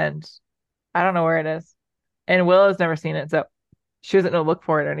since. And I don't know where it is. And Willow's never seen it. So she doesn't know to look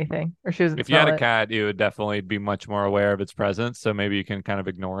for it or anything, or she doesn't If you had smell a it. cat, you would definitely be much more aware of its presence. So maybe you can kind of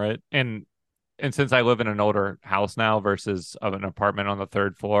ignore it. And since I live in an older house now versus of an apartment on the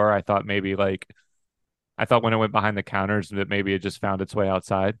third floor, I thought when it went behind the counters that maybe it just found its way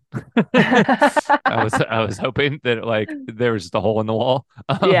outside. I was hoping that like there was just a hole in the wall.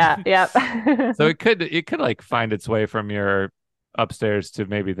 Yeah. Yep. So it could like find its way from your upstairs to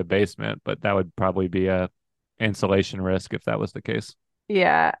maybe the basement, but that would probably be a insulation risk if that was the case.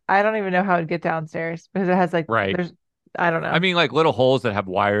 Yeah. I don't even know how to get downstairs because it has like, Right. I don't I know. mean, like little holes that have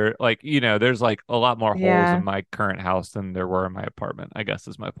wire, like, there's like a lot more holes in Yeah. my current house than there were in my apartment, I guess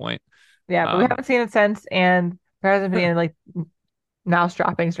is my point. Yeah. But we Um, haven't seen it since. And there hasn't been any like mouse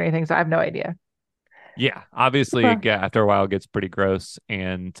droppings or anything. So I have no idea. yeah, obviously, Huh. after a while, it gets pretty gross.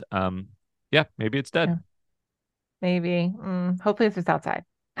 And yeah, maybe it's dead. Yeah. Maybe. Hopefully it's just outside.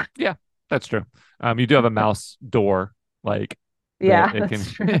 Yeah, that's true. You do have a mouse door, like that Yeah. it can,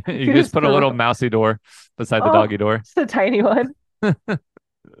 That's true. you You just just put a put little a, mousy door beside the oh, doggy door. just a tiny one.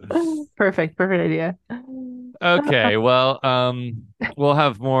 Perfect. Perfect idea. Okay, well, we'll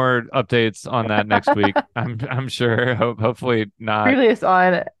have more updates on that next week. I'm sure. Hopefully not. Previous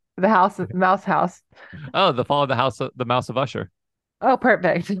on the house, mouse house. Oh, the fall of the Mouse of Usher. Oh,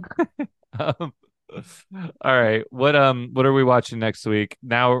 perfect. Um, all right. What are we watching next week?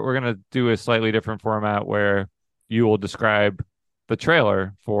 Now we're gonna do a slightly different format where you will describe the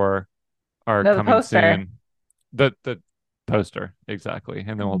trailer for our No, the coming poster. soon. The poster, exactly.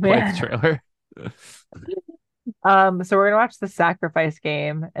 And then we'll play the Yeah. trailer. So we're gonna watch the sacrifice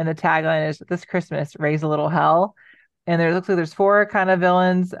game, and the tagline is this Christmas, raise a little hell. And there looks like there's four kind of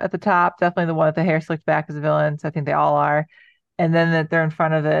villains at the top. Definitely the one with the hair slicked back is a villain. So I think they all are. And then that they're in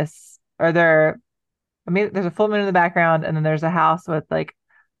front of this, or they're, I mean, there's a full moon in the background, and then there's a house with like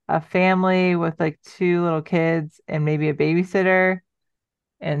a family with like two little kids and maybe a babysitter,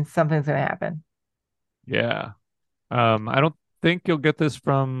 and something's gonna happen. Yeah. I don't think you'll get this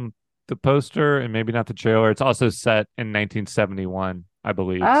from the poster and maybe not the trailer. It's also set in 1971, I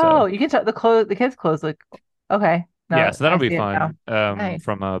believe. Oh, So you can tell the clothes, the kids' clothes look okay. yeah, No, so that'll I be see it now. fun Nice.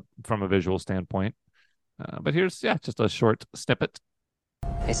 from a visual standpoint. But here's just a short snippet.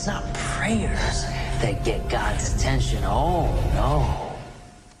 It's not prayers that get God's attention. Oh, no.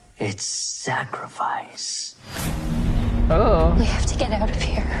 It's sacrifice. Oh, We have to get out of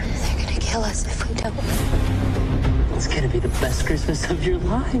here. They're gonna kill us if we don't. It's gonna be the best Christmas of your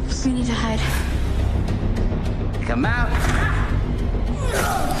lives. We need to hide. Come out.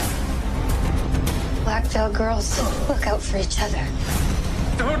 Black veil girls, look out for each other.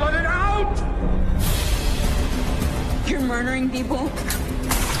 Don't let it out! You're murdering people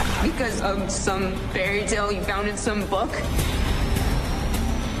because of some fairy tale you found in some book?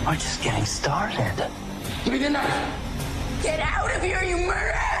 We're just getting started. Give me the knife! Get out of here, you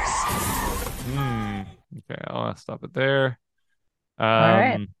murderers! Okay, I'll stop it there. all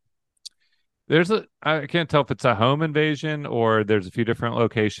right. Um, I can't tell if it's a home invasion or there's a few different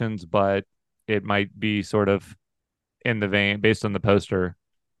locations, but it might be sort of in the vein based on the poster,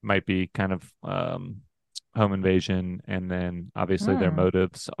 might be kind of home invasion, and then obviously their Hmm.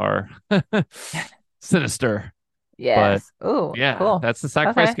 motives are sinister. But Yes. Ooh, yeah, cool. that's the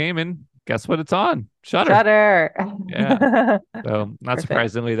Sacrifice Okay. game, and guess what? It's on Shudder. Shudder. Yeah. So not Perfect.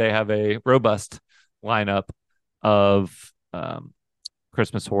 surprisingly, they have a robust lineup of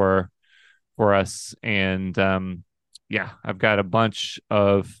Christmas horror for us. And yeah, I've got a bunch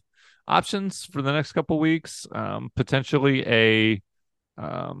of options for the next couple weeks. Potentially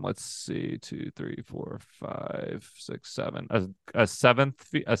let's see, two, three, four, five, six, seven, a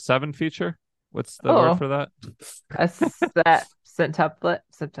seven feature. What's the word Oh, for that? a set centuplet.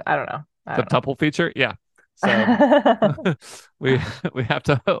 I don't know. I don't Septuple feature. Yeah. So know. we we have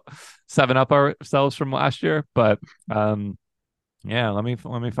to seven up ourselves from last year, but yeah, let me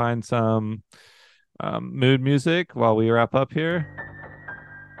find some mood music while we wrap up here.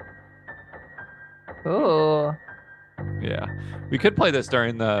 Ooh, Yeah, we could play this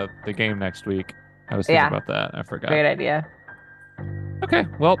during the game next week. I was thinking yeah, about that. I forgot. great idea. Okay,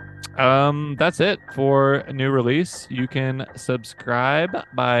 well, that's it for new release. You can subscribe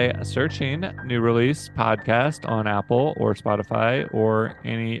by searching new release podcast on Apple or Spotify or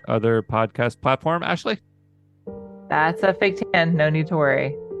any other podcast platform. Ashley? That's a fake tan. No need to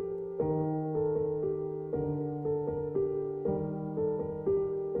worry.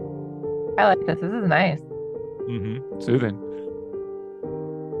 I like this. This is nice. Soothing.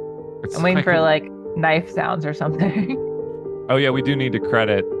 I'm It's waiting like, for like knife sounds or something. oh yeah, we do need to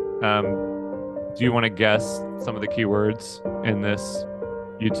credit. Do you want to guess some of the keywords in this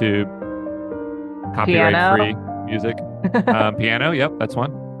YouTube copyright-free Piano, music? Piano, yep, that's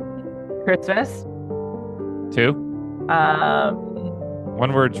one. Christmas, Two. um,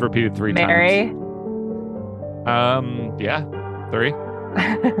 One word's repeated three times. Mary. Yeah. Three.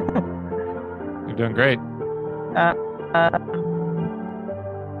 You're doing great. uh,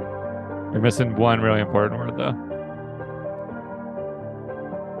 You're missing one really important word though.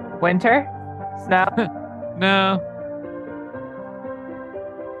 Winter, snow, No.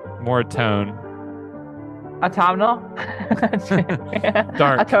 More tone. autumnal,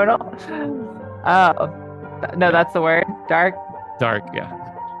 Dark. autumnal. Oh, no, Yeah. that's the word. Dark. Dark, yeah.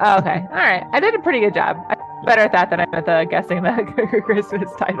 Oh, okay. All right. I did a pretty good job. I'm better at that than I'm at the guessing the Christmas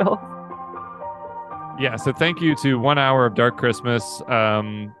title. Yeah, so thank you to 1 hour of Dark Christmas,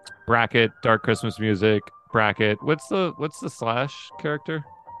 bracket, Dark Christmas music, bracket. What's the slash character?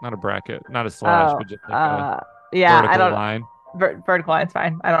 Not a bracket, not a slash, Oh, but just like a yeah. I vertical don't. line. Vertical line's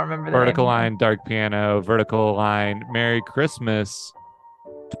fine. I don't remember the Vertical name. line, dark piano, vertical line, Merry Christmas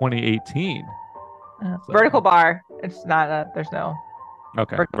 2018. Vertical So, bar. It's not a. There's no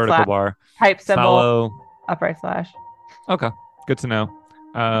okay, vertical vertical slash. bar. Type symbol. Follow. Upright slash. Okay, good to know.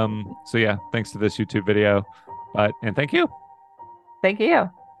 So yeah, thanks to this YouTube video. And thank you. Thank you.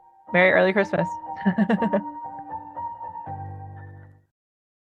 Merry early Christmas.